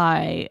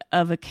pie,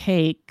 of a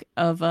cake,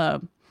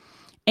 of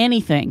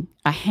anything,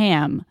 a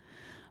ham.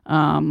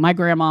 My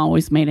grandma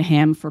always made a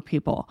ham for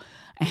people.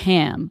 A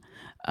ham.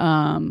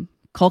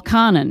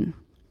 Colcannon,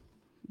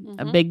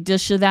 a big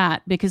dish of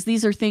that, because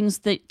these are things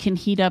that can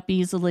heat up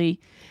easily.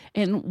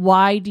 And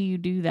why do you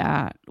do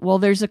that? Well,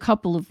 there's a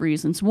couple of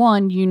reasons.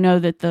 One, you know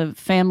that the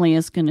family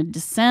is going to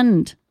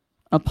descend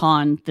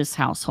upon this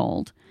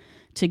household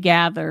to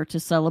gather, to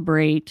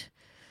celebrate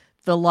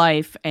the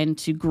life and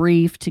to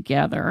grieve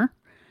together.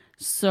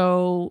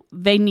 So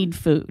they need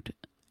food.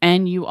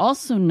 And you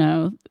also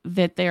know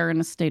that they're in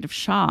a state of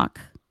shock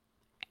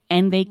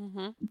and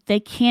they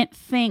can't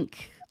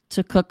think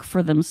to cook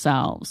for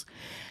themselves.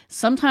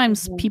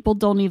 Sometimes people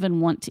don't even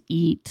want to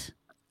eat.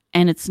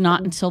 And it's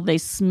not until they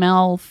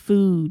smell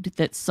food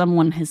that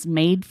someone has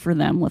made for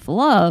them with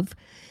love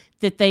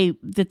that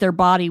their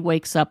body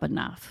wakes up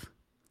enough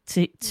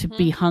to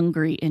be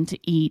hungry and to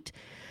eat.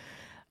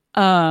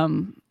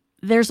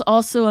 There's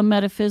also a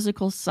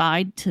metaphysical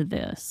side to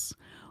this.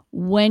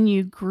 When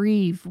you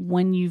grieve,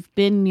 when you've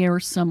been near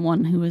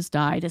someone who has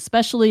died,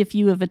 especially if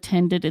you have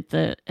attended at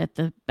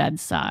the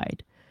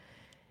bedside,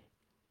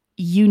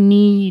 you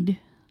need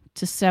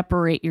to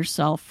separate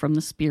yourself from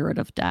the spirit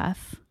of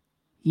death.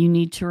 You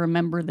need to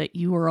remember that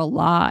you are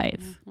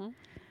alive.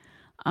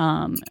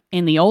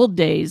 In the old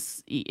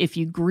days, if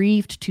you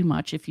grieved too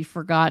much, if you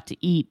forgot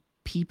to eat,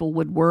 people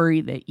would worry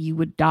that you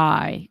would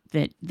die,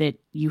 that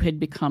you had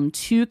become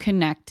too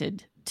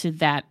connected to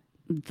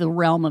the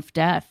realm of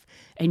death,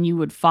 and you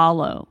would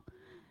follow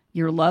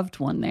your loved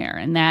one there.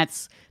 And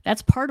that's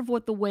part of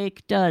what the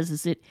wake does.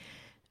 Is it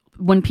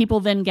when people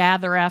then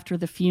gather after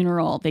the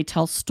funeral, they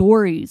tell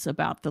stories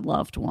about the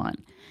loved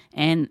one,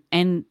 and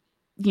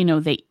you know,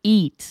 they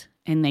eat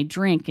and they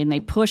drink and they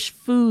push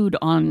food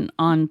on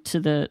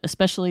to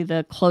especially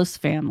the close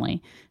family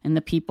and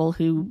the people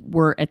who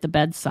were at the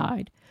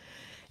bedside.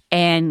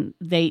 And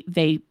they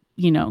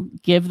you know,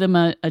 give them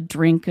a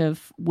drink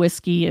of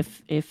whiskey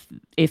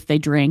if they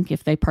drink,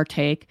 if they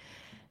partake,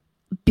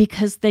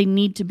 because they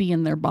need to be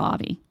in their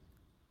body.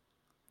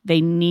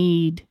 They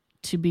need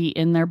to be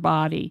in their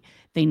body.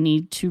 They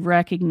need to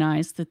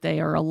recognize that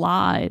they are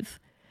alive.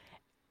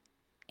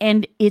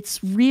 And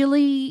it's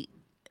really,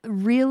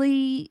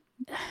 really,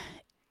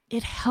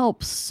 it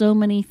helps so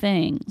many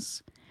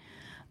things.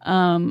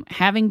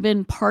 Having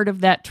been part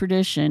of that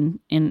tradition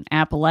in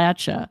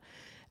Appalachia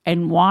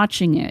and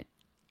watching it,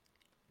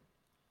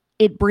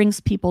 it brings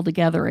people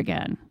together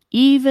again.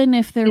 Even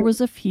if there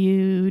was a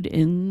feud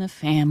in the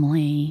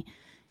family,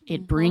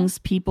 it brings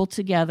people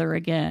together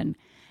again.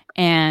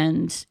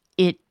 And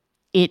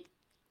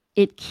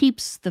it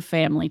keeps the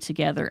family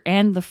together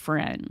and the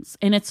friends.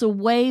 And it's a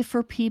way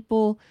for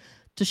people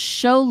to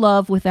show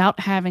love without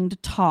having to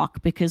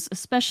talk, because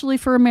especially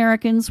for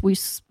Americans, we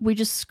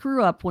just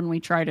screw up when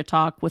we try to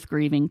talk with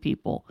grieving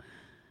people.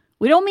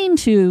 We don't mean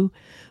to,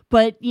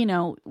 but you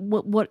know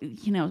what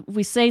you know,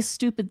 we say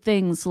stupid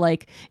things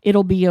like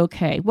it'll be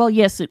okay. Well,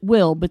 yes, it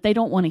will, but they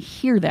don't want to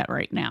hear that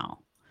right now.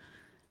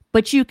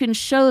 But you can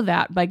show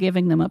that by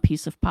giving them a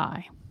piece of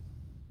pie.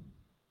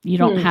 You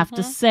don't have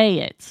to say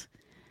it.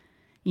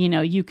 You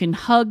know, you can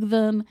hug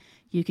them,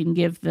 you can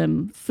give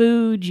them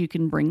food, you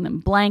can bring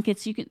them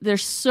blankets,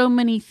 there's so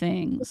many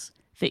things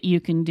that you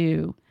can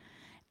do.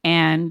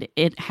 And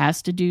it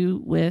has to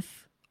do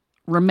with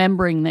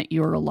remembering that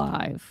you're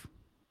alive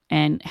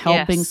and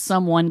helping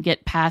someone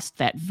get past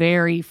that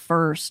very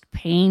first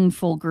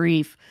painful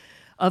grief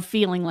of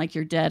feeling like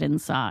you're dead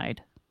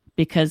inside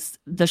because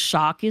the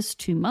shock is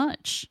too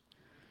much.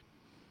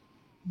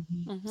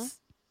 Mm-hmm.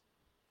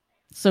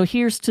 So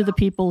here's to the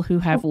people who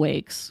have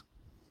wakes.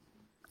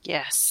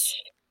 Yes.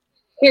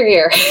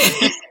 Here.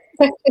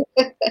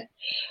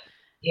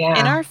 Yeah.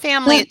 In our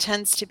family, it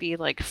tends to be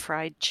like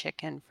fried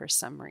chicken for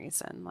some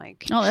reason.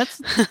 Like, oh,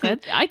 that's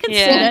I can see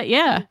that.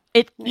 Yeah,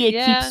 it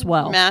keeps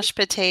well. Mashed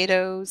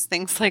potatoes,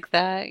 things like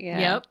that. Yeah.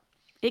 Yep,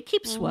 it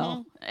keeps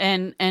well.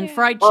 And Yeah.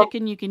 fried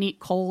chicken you can eat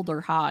cold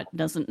or hot.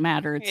 Doesn't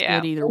matter. It's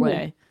good either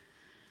way.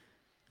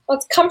 Well,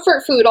 it's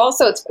comfort food.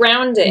 Also, it's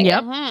grounding.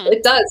 Yep,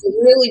 it does. It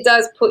really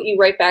does put you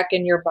right back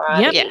in your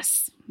body. Yep.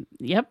 Yes.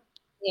 Yep.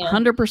 Yeah.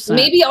 100%.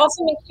 Maybe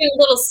also makes you a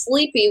little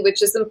sleepy,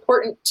 which is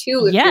important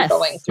too if you're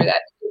going through that.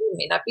 You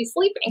may not be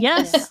sleeping.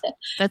 Yes,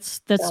 that's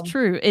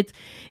true.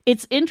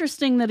 It's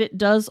interesting that it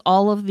does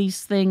all of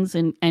these things,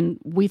 and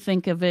we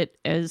think of it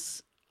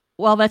as,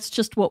 well, that's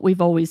just what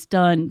we've always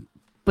done.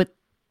 But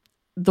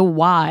the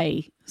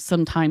why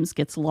sometimes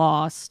gets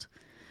lost,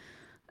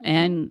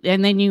 and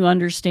then you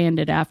understand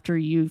it after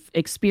you've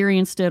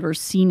experienced it or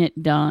seen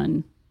it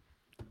done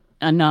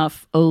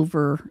enough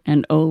over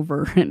and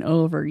over and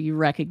over. You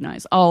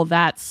recognize, oh,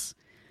 that's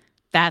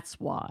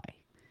why,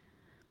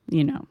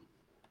 you know.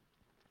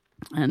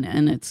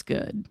 And it's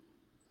good.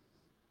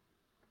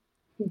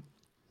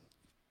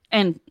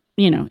 And,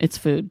 you know, it's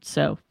food.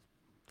 So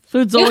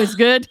food's always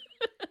good.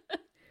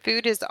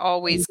 Food is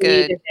always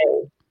good.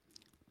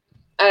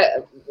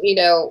 You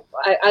know,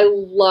 I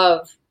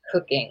love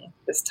cooking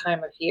this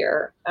time of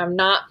year.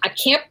 I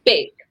can't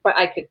bake, but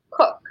I could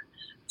cook.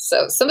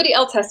 So somebody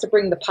else has to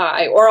bring the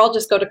pie, or I'll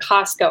just go to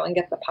Costco and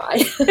get the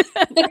pie.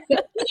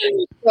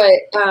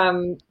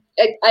 But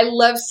I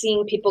love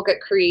seeing people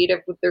get creative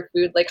with their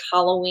food, like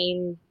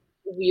Halloween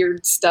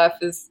weird stuff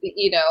is,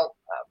 you know,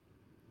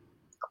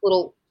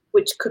 little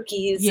witch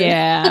cookies.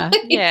 Yeah.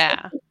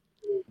 Yeah.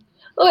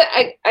 Well,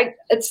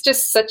 it's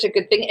just such a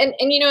good thing.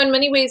 And you know, in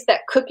many ways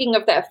that cooking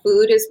of that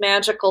food is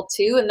magical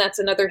too. And that's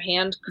another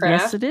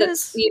handcraft. Yes, it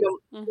is. You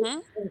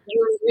know,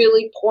 you're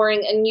really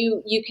pouring, and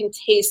you can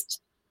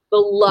taste the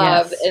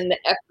love and the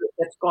effort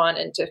that's gone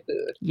into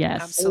food.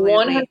 Yes.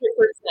 Absolutely.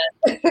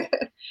 100%.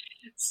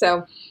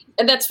 So,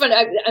 and that's fun.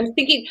 I'm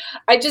thinking,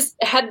 I just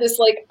had this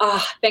like,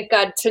 thank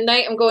God,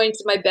 tonight I'm going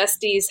to my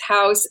bestie's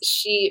house.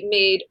 She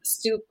made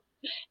soup,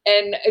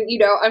 and, you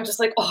know, I'm just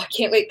like, I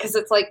can't wait. Cause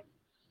it's like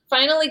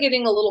finally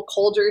getting a little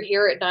colder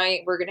here at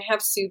night. We're going to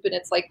have soup, and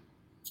it's like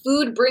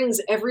food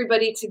brings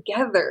everybody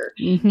together.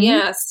 Mm-hmm.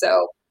 Yeah.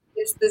 So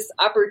it's this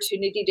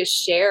opportunity to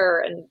share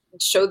and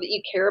show that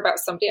you care about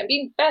something. I'm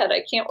being fed.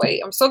 I can't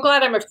wait. I'm so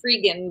glad I'm a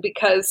freegan,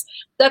 because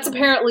that's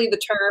apparently the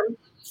term.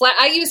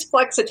 I use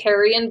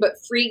flexitarian, but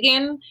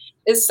freegan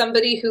is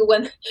somebody who,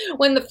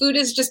 when the food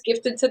is just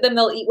gifted to them,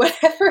 they'll eat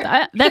whatever.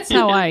 That's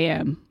how I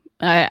am.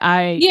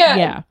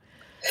 Yeah.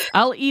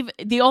 I'll even,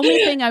 the only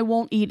thing I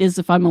won't eat is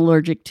if I'm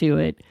allergic to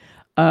it.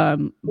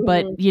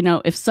 But you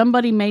know, if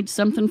somebody made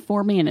something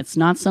for me and it's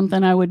not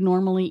something I would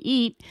normally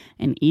eat,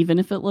 and even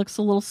if it looks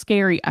a little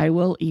scary, I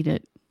will eat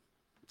it.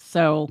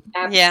 So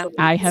yeah,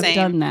 I have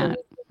done that.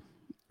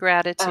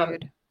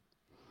 Gratitude.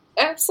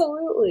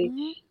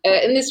 Absolutely.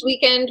 And this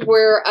weekend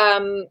we're,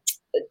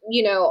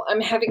 you know, I'm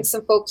having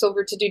some folks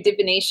over to do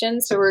divination.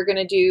 So we're going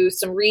to do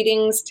some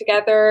readings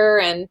together,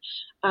 and,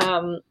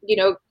 you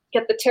know,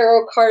 get the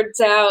tarot cards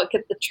out,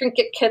 get the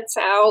trinket kits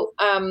out.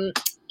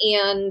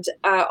 And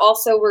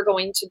also we're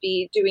going to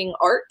be doing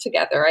art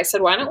together. I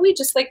said, why don't we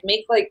just like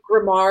make like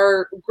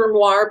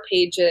grimoire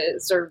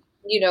pages, or,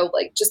 you know,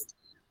 like just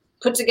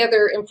put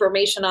together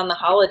information on the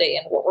holiday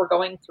and what we're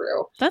going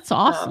through. That's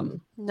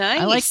awesome. Nice.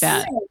 I like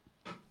that.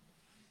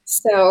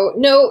 So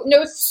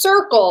no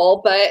circle,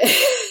 but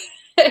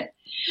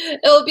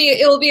it'll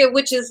be a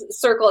witch's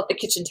circle at the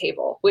kitchen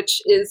table,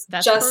 which is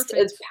just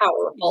perfect. as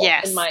powerful,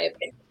 in my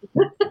opinion.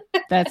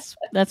 That's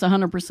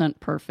 100%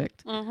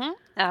 perfect. Mm-hmm.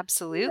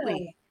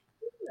 Absolutely.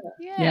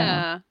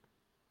 Yeah.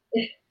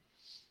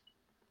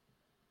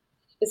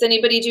 Is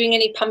anybody doing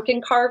any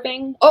pumpkin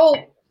carving? Oh,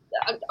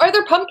 are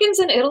there pumpkins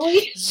in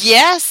Italy?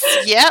 Yes.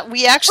 Yeah.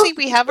 We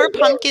have our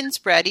pumpkins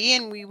ready,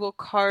 and we will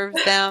carve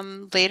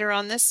them later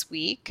on this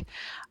week.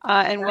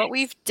 And what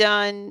we've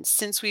done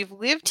since we've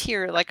lived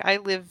here, like I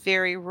live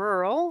very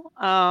rural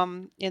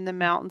in the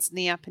mountains, in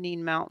the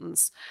Apennine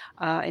Mountains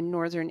in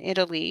northern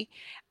Italy.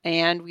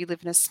 And we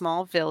live in a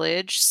small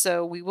village,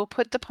 so we will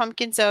put the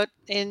pumpkins out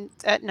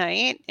at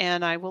night,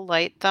 and I will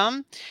light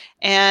them.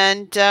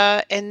 And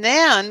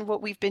then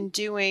what we've been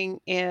doing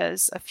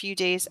is a few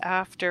days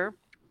after,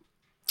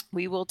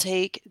 we will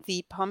take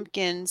the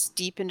pumpkins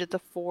deep into the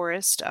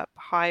forest, up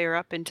higher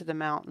up into the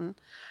mountain,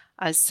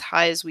 as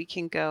high as we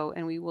can go,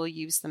 and we will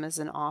use them as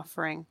an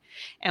offering.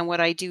 And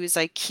what I do is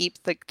I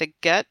keep the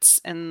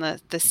guts and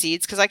the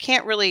seeds, because I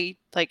can't really,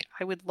 like,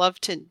 I would love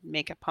to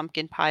make a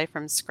pumpkin pie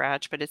from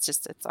scratch, but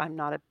I'm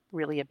not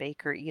really a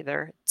baker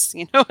either. It's,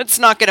 you know, it's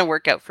not going to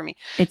work out for me.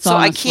 It's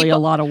honestly a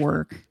lot of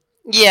work.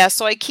 Yeah,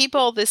 so I keep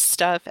all this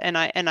stuff, and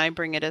I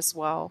bring it as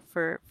well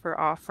for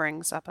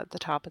offerings up at the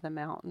top of the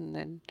mountain.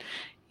 And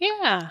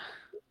yeah.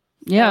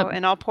 Yeah. So,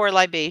 and I'll pour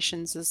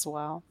libations as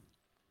well.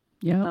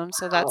 Yeah.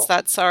 So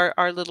that's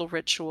our little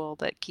ritual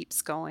that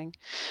keeps going.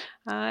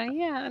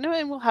 Yeah, no,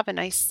 and we'll have a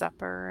nice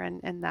supper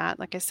and that.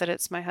 Like I said,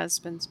 it's my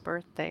husband's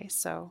birthday,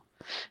 so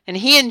and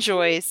he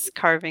enjoys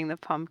carving the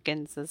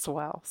pumpkins as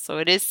well. So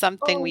it is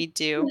something Oh. we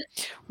do.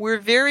 We're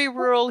very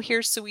rural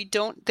here, so we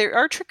don't. There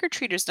are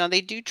trick-or-treaters now. They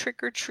do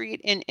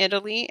trick-or-treat in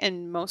Italy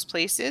and most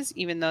places,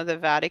 even though the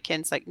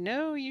Vatican's like,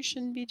 no, you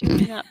shouldn't be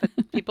doing that.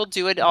 But people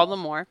do it all the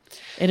more.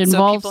 It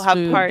involves people have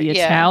food. The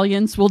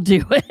Italians will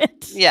do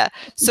it. Yeah.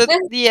 So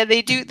yeah,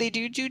 they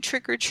do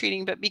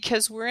trick-or-treating, but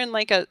because we're in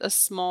like a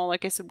small,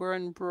 like I said, we're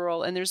in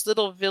rural and there's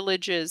little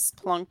villages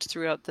plunked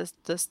throughout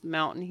this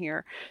mountain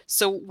here.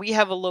 So we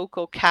have a local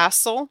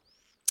castle,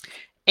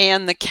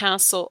 and the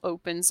castle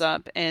opens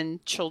up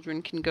and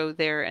children can go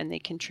there and they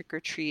can trick or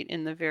treat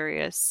in the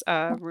various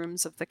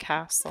rooms of the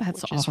castle.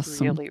 That's which awesome.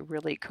 is really,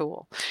 really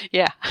cool.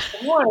 Yeah.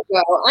 I want to go.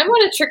 I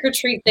want to trick or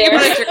treat there. I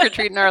want to trick or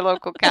treat in our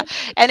local castle.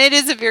 And it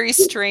is a very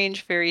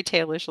strange, fairy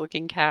tale-ish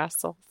looking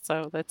castle.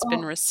 So that's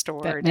been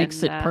restored. That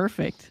makes it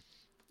perfect.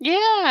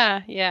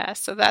 Yeah.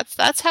 So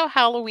that's how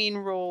Halloween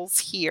rolls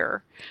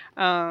here.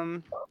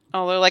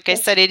 Although, like I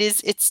said,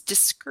 it's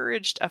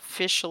discouraged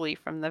officially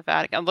from the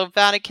Vatican. Although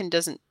Vatican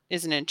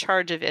isn't in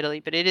charge of Italy,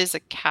 but it is a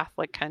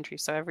Catholic country.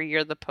 So every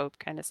year the Pope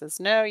kind of says,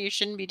 no, you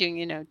shouldn't be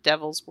doing,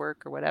 devil's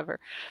work or whatever.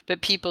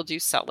 But people do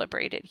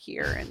celebrate it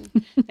here,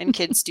 and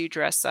kids do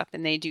dress up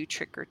and they do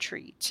trick or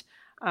treat.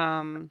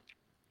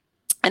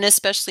 And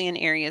especially in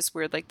areas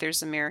where like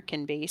there's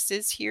American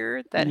bases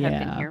here that have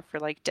been here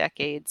for like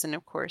decades. And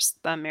of course,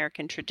 the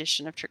American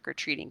tradition of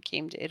trick-or-treating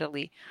came to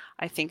Italy,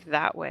 I think,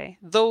 that way.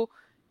 Though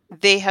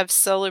they have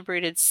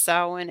celebrated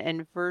Samhain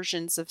and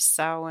versions of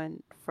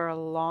Samhain for a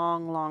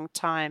long, long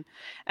time.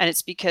 And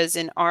it's because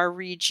in our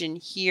region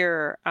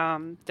here,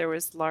 there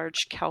was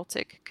large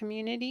Celtic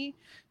community.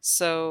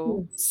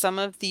 So some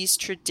of these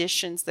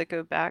traditions that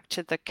go back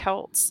to the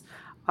Celts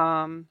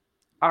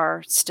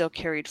are still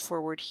carried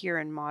forward here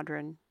in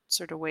modern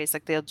sort of ways.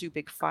 Like they'll do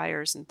big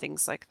fires and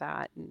things like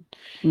that. And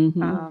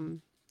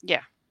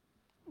yeah.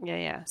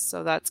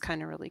 So that's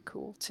kind of really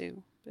cool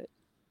too. But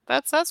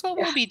that's what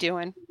we'll be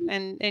doing.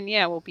 And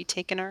yeah, we'll be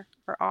taking our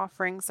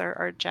offerings,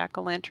 our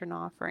jack-o'-lantern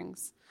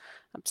offerings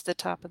up to the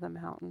top of the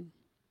mountain.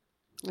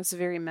 It's a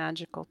very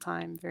magical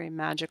time, very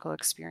magical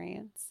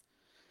experience.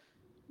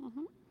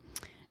 Mm-hmm.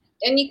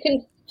 And you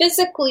can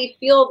physically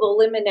feel the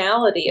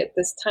liminality at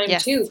this time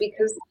too,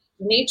 because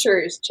nature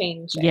is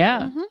changing.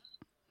 Yeah. Mm-hmm.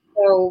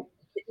 So,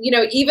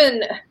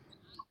 even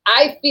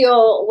I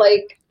feel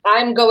like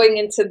I'm going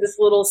into this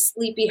little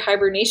sleepy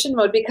hibernation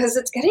mode because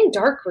it's getting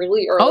dark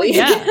really early. Oh,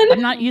 yeah.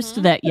 I'm not used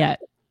to that yet.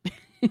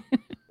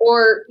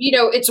 Or,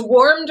 it's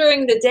warm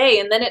during the day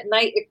and then at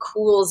night it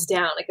cools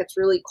down. It gets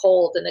really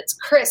cold and it's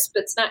crisp.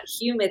 It's not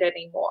humid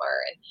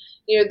anymore.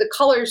 And, the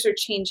colors are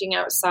changing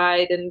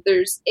outside and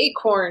there's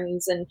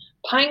acorns and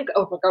pine.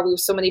 Oh my God, we have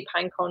so many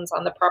pine cones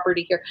on the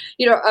property here.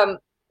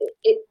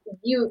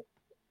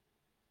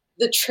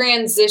 The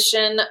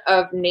transition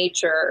of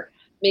nature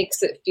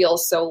makes it feel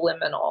so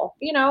liminal,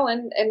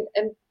 and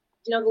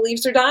the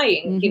leaves are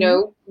dying,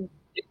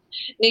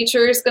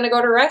 nature is going to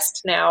go to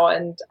rest now.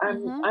 And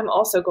I'm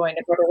also going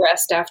to go to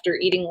rest after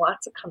eating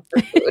lots of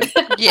comfort food.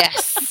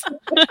 Yes.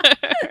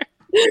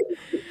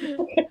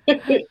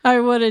 I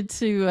wanted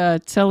to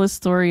tell a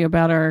story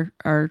about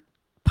our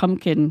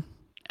pumpkin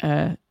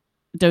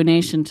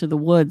donation to the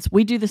woods.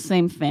 We do the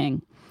same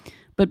thing,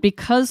 but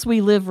because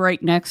we live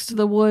right next to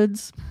the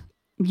woods,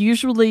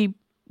 usually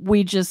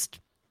we just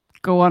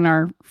go on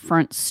our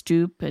front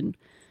stoop and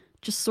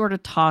just sort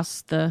of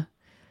toss the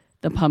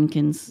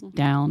pumpkins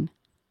down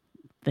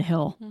the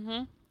hill.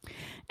 Mm-hmm.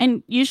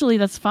 And usually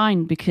that's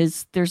fine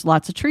because there's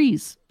lots of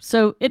trees.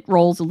 So it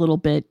rolls a little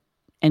bit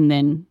and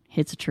then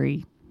hits a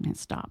tree and it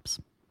stops.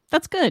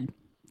 That's good.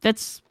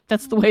 That's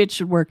the way it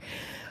should work.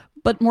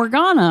 But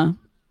Morgana,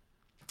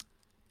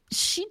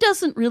 she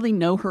doesn't really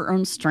know her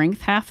own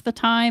strength half the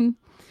time.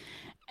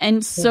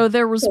 And so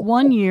there was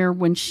one year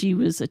when she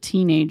was a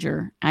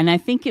teenager, and I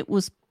think it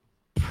was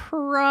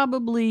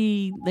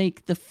probably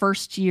like the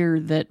first year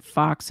that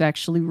Fox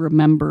actually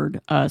remembered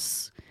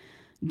us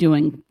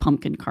doing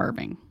pumpkin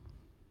carving.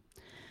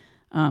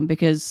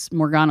 Because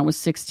Morgana was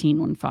 16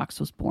 when Fox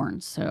was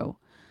born. So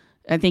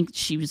I think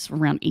she was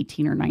around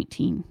 18 or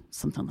 19,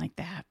 something like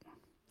that.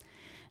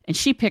 And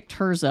she picked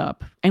hers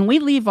up, and we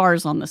leave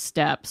ours on the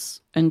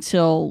steps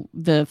until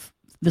the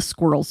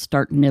squirrels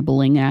start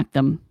nibbling at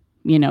them.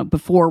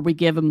 Before we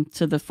give them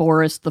to the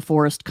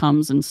forest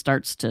comes and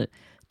starts to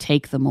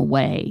take them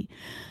away.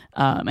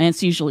 And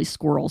it's usually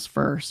squirrels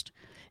first.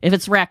 If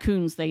it's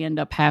raccoons, they end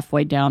up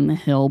halfway down the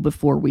hill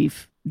before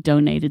we've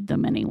donated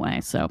them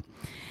anyway. So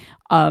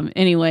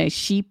anyway,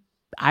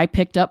 I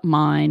picked up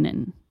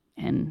mine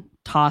and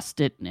tossed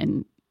it,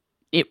 and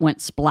it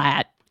went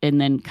splat and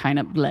then kind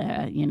of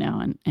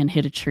bleh, and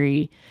hit a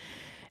tree.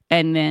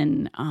 And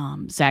then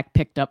Zach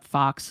picked up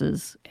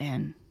Fox's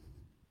and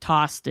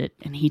tossed it,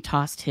 and he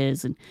tossed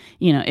his, and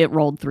it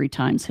rolled 3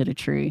 times, hit a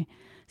tree.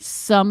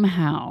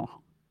 Somehow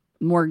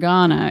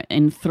Morgana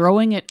and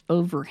throwing it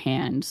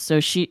overhand. So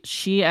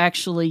she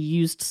actually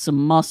used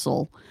some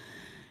muscle.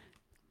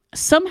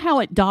 Somehow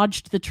it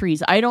dodged the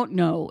trees. I don't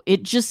know.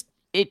 It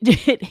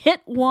it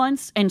hit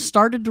once and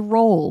started to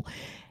roll,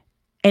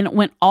 and it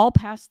went all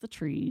past the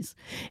trees.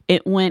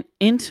 It went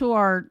into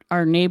our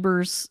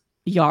neighbor's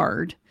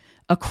yard,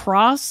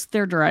 across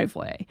their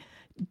driveway,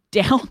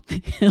 down the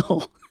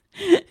hill,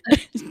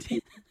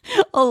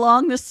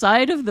 along the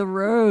side of the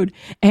road,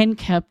 and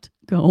kept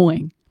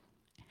going.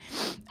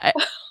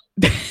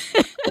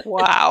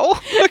 Wow.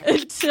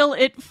 Until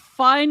it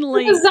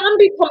finally, Like a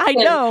zombie pumpkin.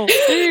 I know.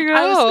 There you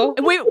go.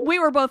 We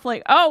were both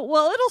like, oh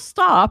well, it'll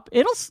stop.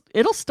 It'll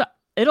stop.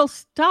 It'll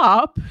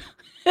stop.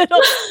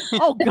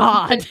 Oh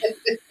God.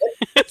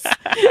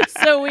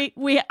 So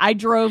I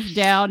drove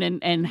down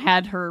and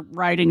had her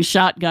riding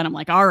shotgun. I'm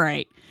like, all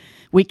right,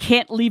 we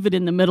can't leave it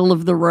in the middle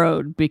of the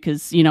road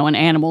because, you know, an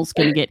animal's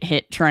going to get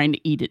hit trying to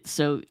eat it.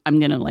 So I'm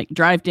going to like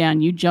drive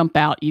down, you jump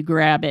out, you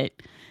grab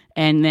it,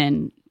 and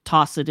then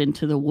toss it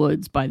into the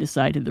woods by the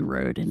side of the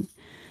road.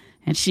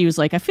 And she was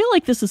like, I feel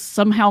like this is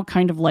somehow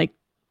kind of like,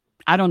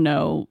 I don't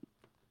know,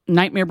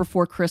 Nightmare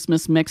Before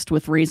Christmas mixed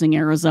with Raising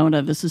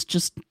Arizona. This is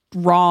just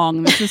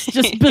wrong. This is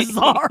just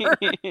bizarre.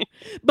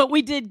 But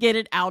we did get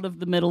it out of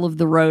the middle of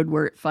the road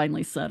where it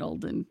finally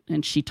settled,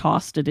 and she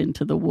tossed it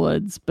into the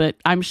woods. But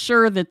I'm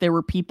sure that there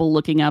were people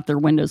looking out their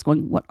windows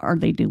going, what are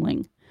they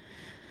doing?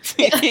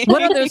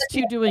 What are those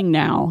two doing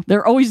now?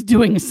 They're always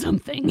doing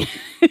something.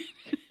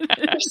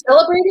 They're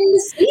celebrating the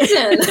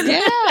season.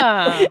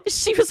 Yeah.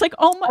 She was like,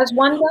 oh my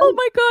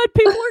God,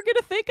 people are going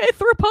to think I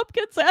threw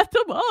pumpkins at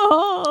them.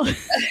 Oh.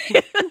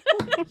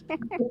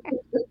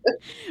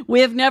 We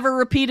have never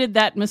repeated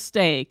that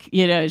mistake.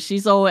 You know,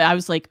 I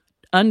was like,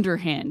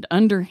 underhand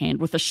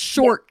with a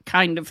short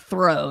kind of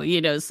throw,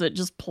 you know, so it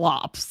just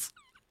plops.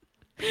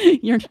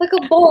 You're like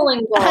a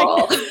bowling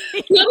ball,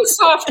 not a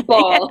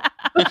softball.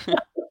 Yeah.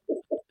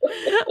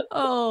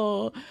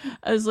 Oh,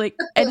 I was like,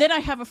 and then I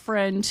have a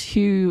friend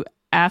who,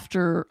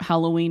 after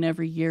Halloween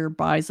every year,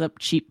 buys up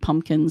cheap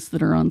pumpkins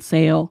that are on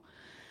sale,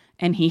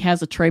 and he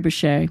has a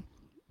trebuchet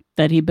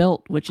that he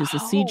built, which is a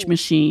siege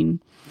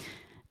machine.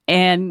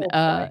 And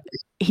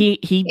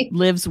he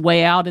lives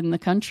way out in the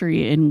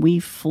country, and we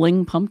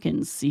fling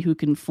pumpkins, see who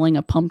can fling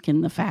a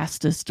pumpkin the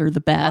fastest or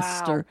the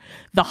best or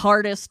the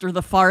hardest or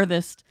the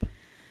farthest.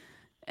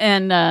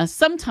 And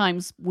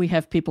sometimes we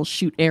have people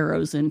shoot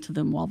arrows into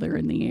them while they're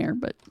in the air,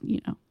 but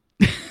you know.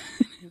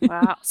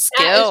 Wow,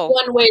 skill. That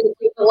is one way to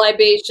give a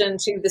libation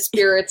to the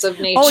spirits of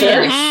nature.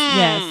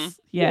 Oh,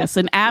 yes.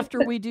 And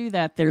after we do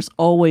that, there's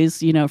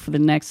always, you know, for the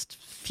next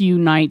few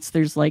nights,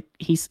 there's like,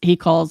 he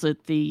calls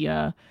it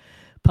the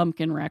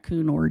pumpkin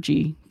raccoon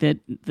orgy, that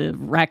the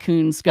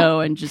raccoons go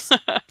and just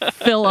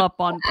fill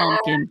up on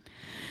pumpkin.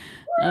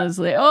 I was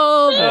like,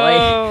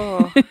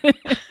 oh boy.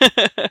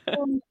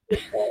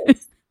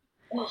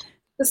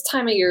 This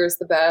time of year is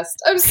the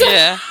best. I'm so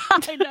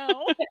I know.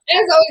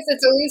 As always,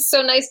 it's always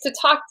so nice to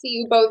talk to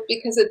you both,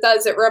 because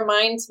it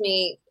reminds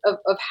me of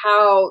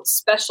how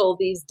special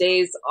these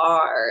days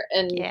are,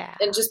 and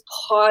just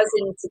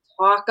pausing to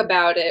talk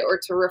about it or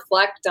to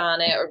reflect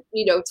on it, or,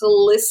 you know, to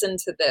listen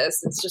to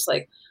this. It's just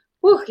like,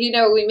 whew, you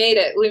know, we made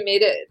it.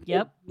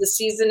 Yep. The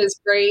season is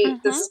great. Mm-hmm.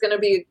 This is going to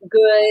be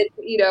good.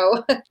 You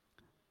know,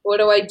 what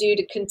do I do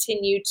to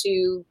continue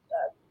to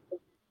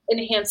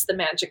enhance the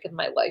magic in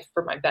my life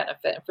for my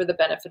benefit and for the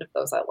benefit of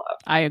those I love?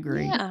 I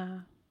agree.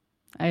 Yeah.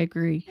 I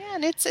agree. Yeah,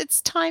 and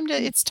it's time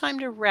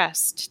to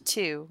rest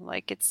too.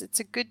 Like it's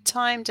a good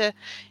time to,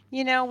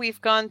 you know,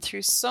 we've gone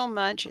through so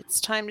much.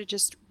 It's time to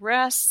just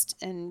rest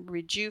and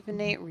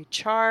rejuvenate,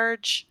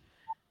 recharge.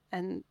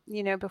 And,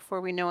 you know, before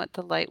we know it,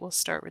 the light will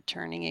start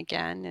returning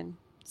again and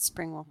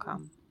spring will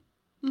come.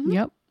 Mm-hmm.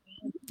 Yep.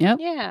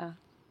 Yeah.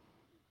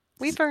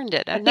 We've earned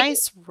it. A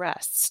nice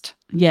rest.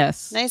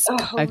 Yes. Nice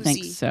cozy I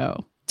think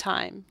so.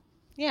 time.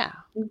 Yeah.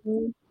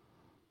 Mm-hmm.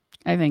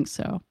 I think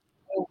so.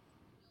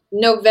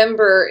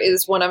 November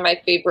is one of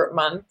my favorite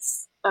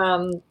months.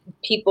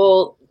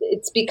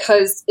 It's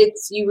because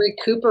you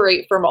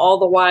recuperate from all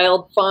the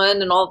wild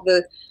fun and all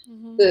the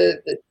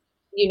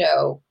you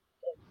know,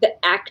 the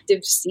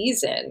active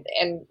season.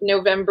 And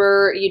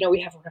November, you know,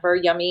 we have one of our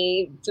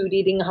yummy food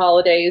eating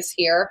holidays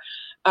here.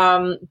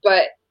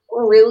 But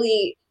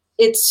really,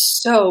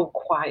 it's so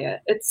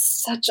quiet.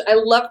 I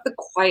love the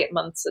quiet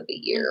months of the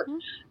year.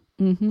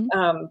 Mm-hmm.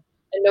 And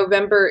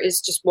November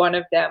is just one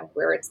of them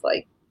where it's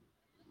like,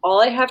 all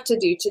I have to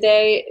do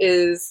today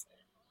is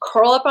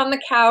curl up on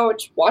the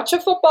couch, watch a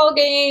football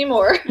game,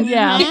 or you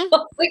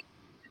know, like,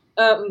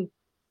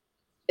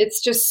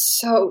 it's just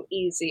so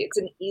easy. It's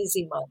an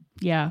easy month.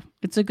 Yeah,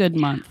 it's a good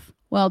month.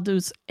 Well,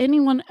 does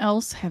anyone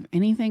else have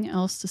anything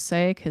else to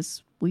say?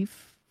 Because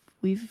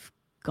we've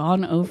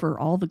gone over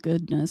all the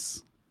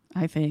goodness,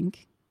 I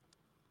think.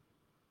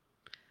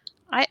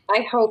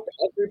 I hope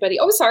everybody.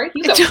 Oh, sorry.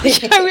 You go.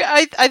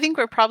 I think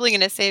we're probably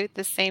going to say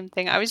the same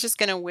thing. I was just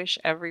going to wish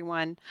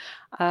everyone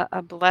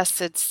a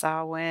blessed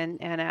Samhain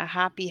and a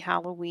happy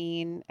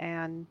Halloween,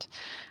 and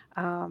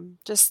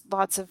just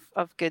lots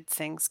of good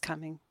things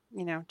coming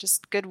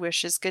just good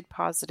wishes, good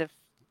positive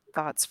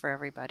thoughts for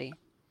everybody.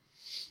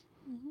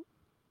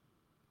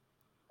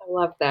 I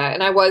love that.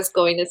 And I was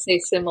going to say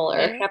similar.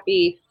 Yeah.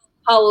 Happy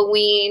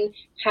Halloween,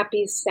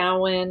 happy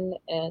Samhain,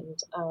 and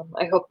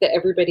I hope that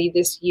everybody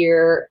this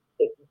year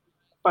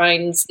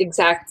finds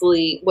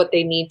exactly what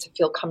they need to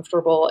feel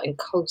comfortable and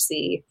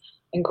cozy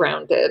and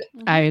grounded.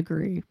 I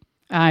agree.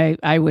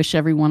 I wish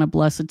everyone a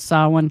blessed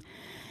Samhain,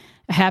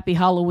 a happy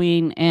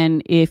Halloween,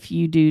 and if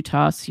you do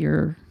toss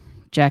your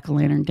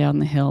jack-o'-lantern down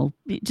the hill,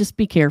 just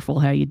be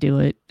careful how you do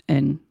it,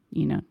 and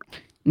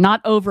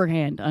not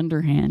overhand,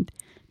 underhand.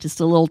 Just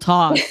a little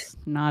toss,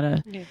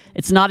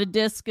 it's not a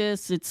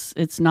discus,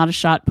 it's not a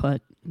shot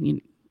put.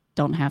 You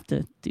don't have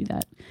to do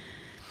that.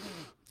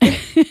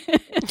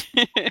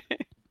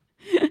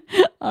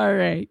 All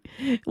right.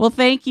 Well,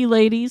 thank you,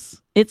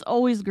 ladies. It's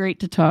always great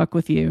to talk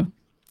with you.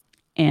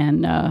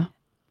 And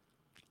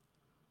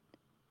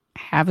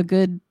have a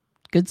good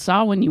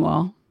Samhain, you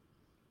all.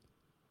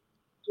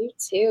 You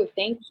too.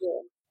 Thank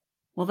you.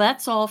 Well,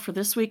 that's all for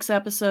this week's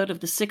episode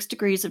of the 6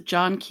 Degrees of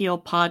John Keel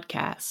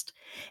podcast.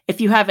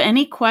 If you have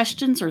any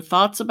questions or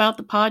thoughts about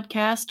the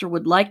podcast or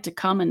would like to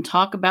come and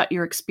talk about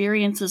your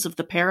experiences of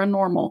the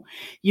paranormal,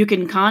 you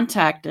can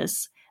contact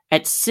us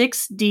at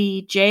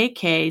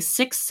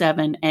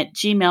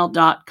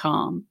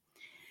 6djk67@gmail.com.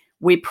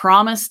 We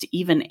promise to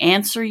even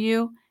answer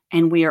you,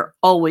 and we are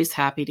always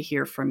happy to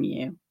hear from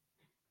you.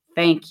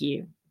 Thank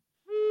you.